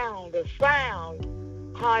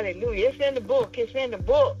 Hallelujah. It's in the book.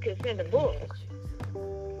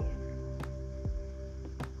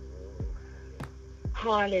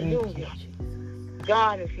 Hallelujah.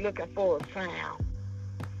 God is looking for a sound.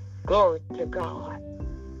 Glory to God.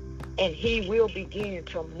 And he will begin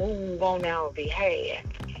to move on our behalf.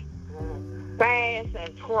 Fast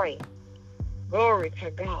and pray. Glory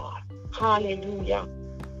to God. Hallelujah.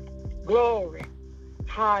 Glory.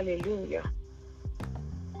 Hallelujah.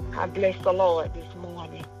 I bless the Lord this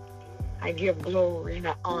morning. I give glory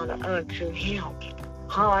and honor unto him.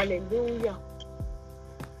 Hallelujah.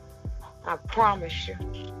 I promise you,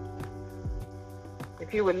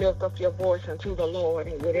 if you would lift up your voice unto the Lord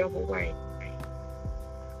in whatever way,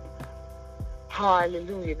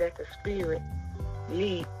 hallelujah, that the Spirit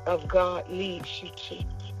of God leads you to,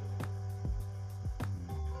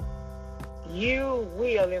 you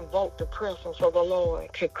will invoke the presence of the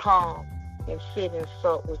Lord to come and sit and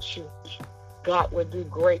sup with you. God will do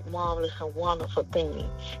great, marvelous, and wonderful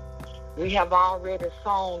things. We have already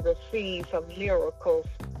sown the seeds of miracles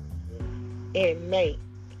in May.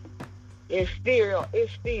 It's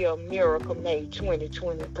still Miracle May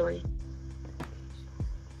 2023.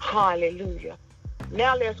 Hallelujah.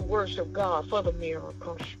 Now let's worship God for the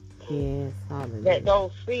miracles. Yes, hallelujah. That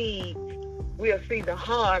those seeds, we'll see the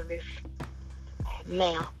harvest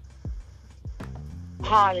now.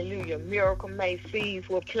 Hallelujah. Miracle May seeds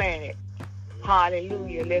were planted.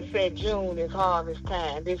 Hallelujah. Let's say June is harvest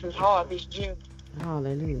time. This is harvest June.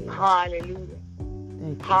 Hallelujah. Hallelujah.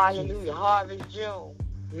 Thank you, Hallelujah. Jesus. Harvest June.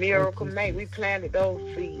 Miracle you, May. We Jesus. planted those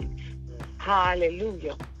seeds.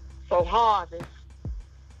 Hallelujah. So harvest,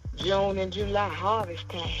 June and July, harvest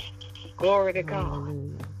time. Glory to God.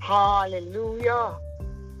 Hallelujah. Hallelujah.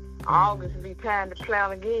 August will be time to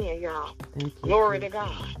plant again, y'all. Thank you, Glory to Jesus.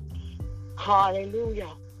 God. Hallelujah.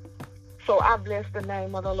 So I bless the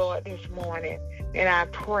name of the Lord this morning, and I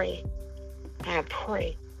pray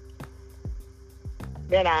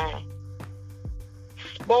that I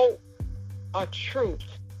spoke a truth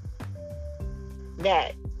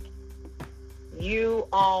that you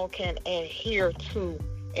all can adhere to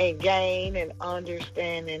and gain an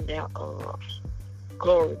understanding thereof.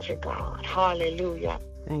 Glory to God. Hallelujah.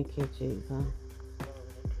 Thank you, Jesus.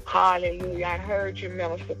 Hallelujah. I heard you,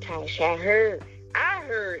 Minister Tasha. I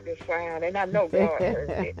heard the sound, and I know God heard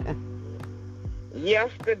it.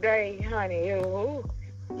 Yesterday, honey,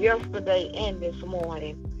 yesterday and this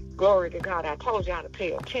morning, glory to God, I told y'all to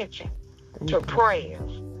pay attention to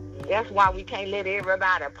prayers. That's why we can't let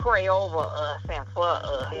everybody pray over us and for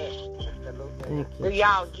us. Thank you. Do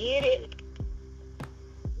y'all get it?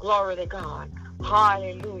 Glory to God.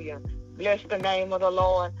 Hallelujah. Bless the name of the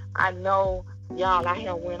Lord. I know, y'all, I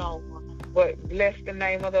have went over, but bless the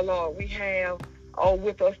name of the Lord. We have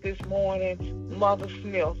with us this morning, Mother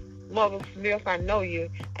Smith. Mother Smith, I know you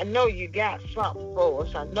got something for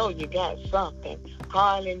us. I know you got something.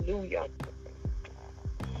 Hallelujah.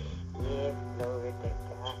 Yes, glory to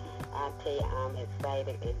God. I tell you, I'm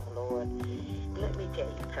excited in the Lord. Let me tell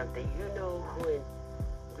you something. You know, when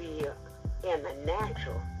we are in the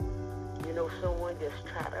natural, you know, someone just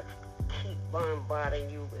try to keep bombarding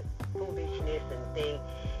you with foolishness and things,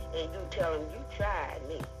 and you tell them, you tried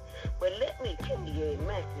me. But let me tell you in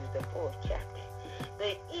Matthew, the 4th chapter,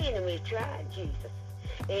 the enemy tried Jesus,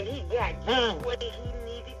 and he got just what he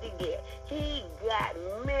needed to get. He got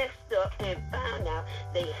messed up and found out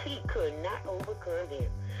that he could not overcome him.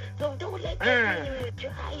 So don't let the enemy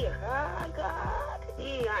try you. Oh, God.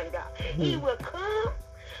 He will come,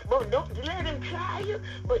 but don't let him try you,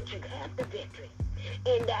 but you have the victory.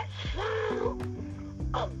 And that sound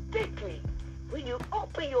of victory, when you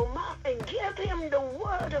open your mouth and give him the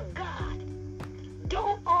word of God,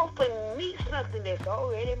 don't offer me something that's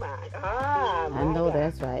already mine. I know God.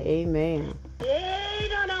 that's right. Amen. There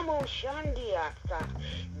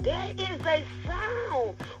is a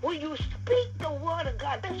sound when you speak the word of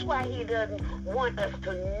God. That's why he doesn't want us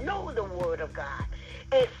to know the word of God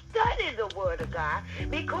and study the word of God,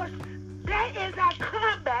 because that is our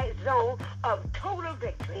combat zone of total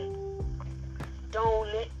victory. Don't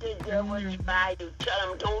let the devil try you.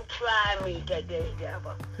 Tell him, don't try me today,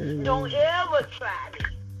 devil. Don't ever try me,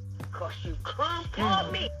 because you come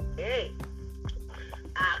for me. Hey,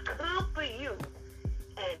 I come for you,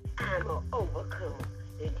 and I'm an overcomer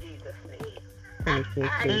in Jesus' name. Thank you,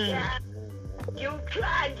 Jesus. You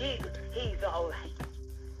try Jesus. He's all right.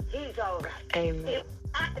 He's all right. Amen. If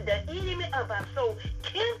the enemy of our soul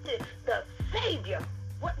tempted the Savior,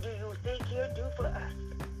 what do you think he'll do for us?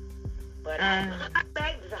 But our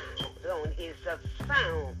combat zone is the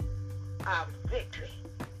sound of victory.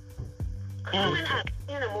 Coming out of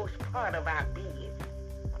the innermost part of our being,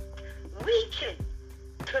 reaching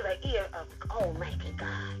to the ear of Almighty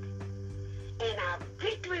God. And our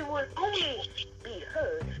victory will only be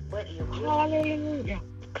heard, but it will. Hallelujah.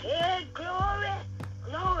 Yeah, glory.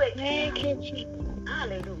 Glory. Thank you, Jesus.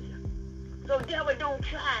 Hallelujah. So devil, don't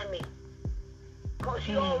try me, because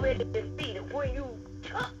you already defeated. When you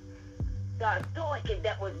took the authority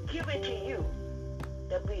that was given to you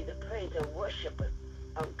to be the praise and worshiper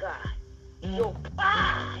of God, your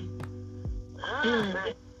pride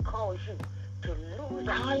might cause you to lose.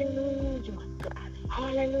 Hallelujah.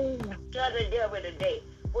 Hallelujah. Tell the devil today,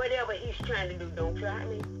 whatever he's trying to do, don't try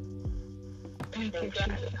me. Thank you, Don't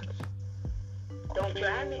try Jesus. me. Don't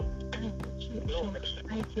try me. Thank you, Glory Jesus. to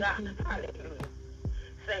Thank you, God. Jesus. Hallelujah.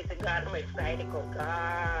 Thanks to God, I'm excited because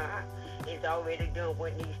God is already done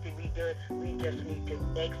what needs to be done. We just need to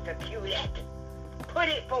execute it. Put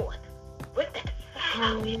it forth with that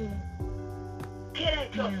sound. Hallelujah. Get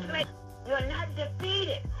into a place. You're not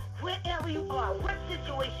defeated. Wherever you are, what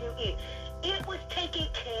situation you're in, it was taken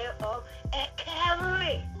care of at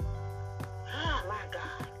Calvary. Oh, my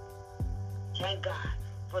God. Thank God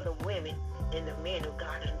for the women and the men of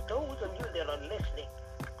God. And those of you that are listening,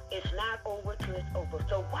 it's not over till it's over.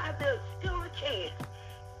 So while there's still a chance,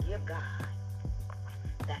 give God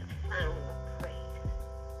that sound of praise.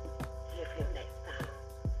 Give him that sound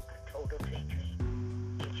of total victory.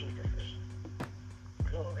 In Jesus' name.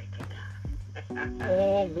 Glory to God.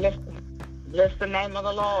 Oh, bless the name of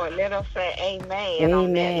the Lord. Let us say amen. Amen.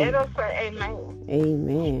 On that. Let us say amen.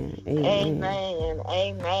 Amen. Amen. Amen.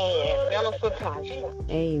 Amen. Fellowship of Tasha.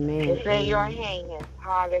 Amen. It's in your hands.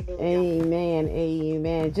 Hallelujah. Amen.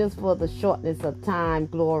 Amen. Just for the shortness of time,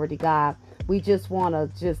 glory to God. We just want to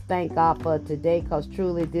just thank God for today, because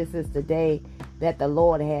truly this is the day that the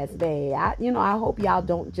Lord has made. I hope y'all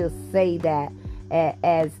don't just say that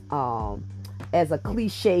as a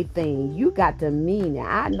cliche thing. You got to mean it.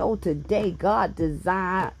 I know today God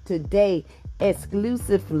designed today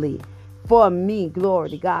exclusively for me, glory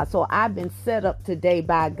to God. So I've been set up today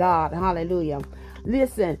by God. Hallelujah.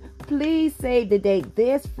 Listen, please save the date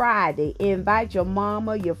this Friday. Invite your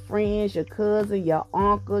mama, your friends, your cousin, your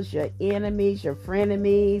uncles, your enemies, your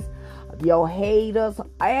frenemies, your haters.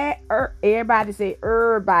 Everybody say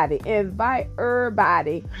everybody. Invite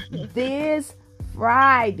everybody this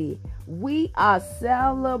Friday. We are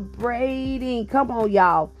celebrating. Come on,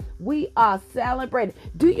 y'all. We are celebrating.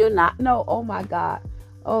 Do you not know? Oh, my God.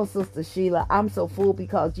 Oh, Sister Sheila, I'm so full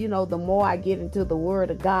because, the more I get into the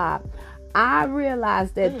Word of God, I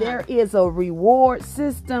realize that there is a reward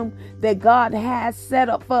system that God has set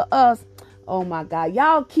up for us. Oh my God.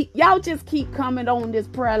 Y'all just keep coming on this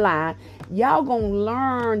prayer line. Y'all gonna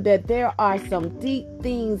learn that there are some deep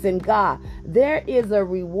things in God. There is a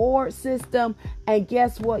reward system. And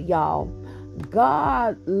guess what, y'all?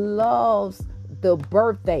 God loves the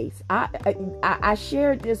birthdays. I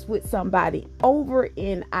shared this with somebody over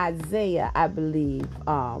in Isaiah, I believe.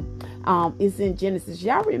 It's in Genesis.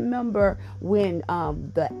 Y'all remember when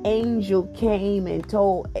the angel came and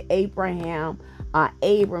told Abram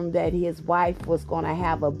that his wife was going to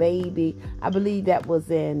have a baby? I believe that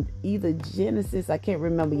was in either Genesis. I can't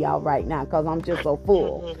remember y'all right now because I'm just so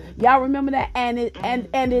full. Y'all remember that? And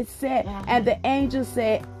it said, and the angel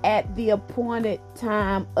said, at the appointed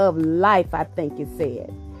time of life, I think it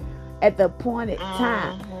said. At the appointed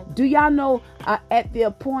time. Do y'all know at the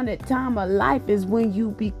appointed time of life is when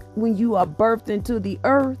you are birthed into the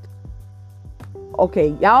earth? Okay,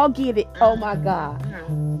 y'all get it. Oh my God.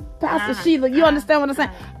 Pastor Sheila, you understand what I'm saying?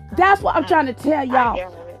 That's what I'm trying to tell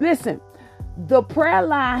y'all. Listen, the prayer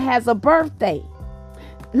line has a birthday.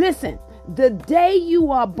 Listen, the day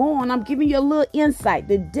you are born, I'm giving you a little insight.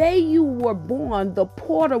 The day you were born, the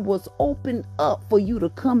portal was opened up for you to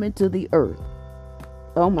come into the earth.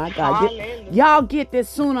 Oh my God. Y'all get this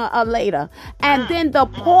sooner or later. And then the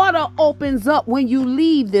portal opens up when you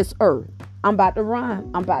leave this earth. I'm about to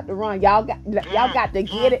run. Y'all got to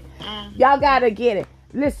get it. Y'all got to get it.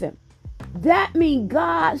 Listen, that means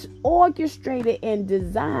God's orchestrated and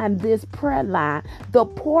designed this prayer line. The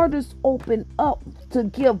portals open up to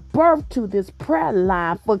give birth to this prayer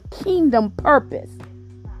line for kingdom purpose.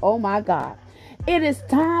 Oh my God. It is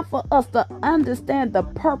time for us to understand the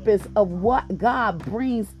purpose of what God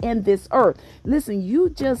brings in this earth. Listen, you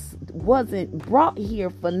just wasn't brought here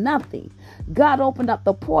for nothing. God opened up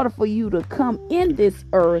the portal for you to come in this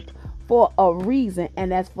earth for a reason,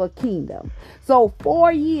 and that's for kingdom. So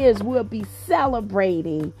 4 years we'll be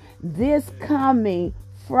celebrating this coming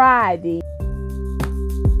Friday,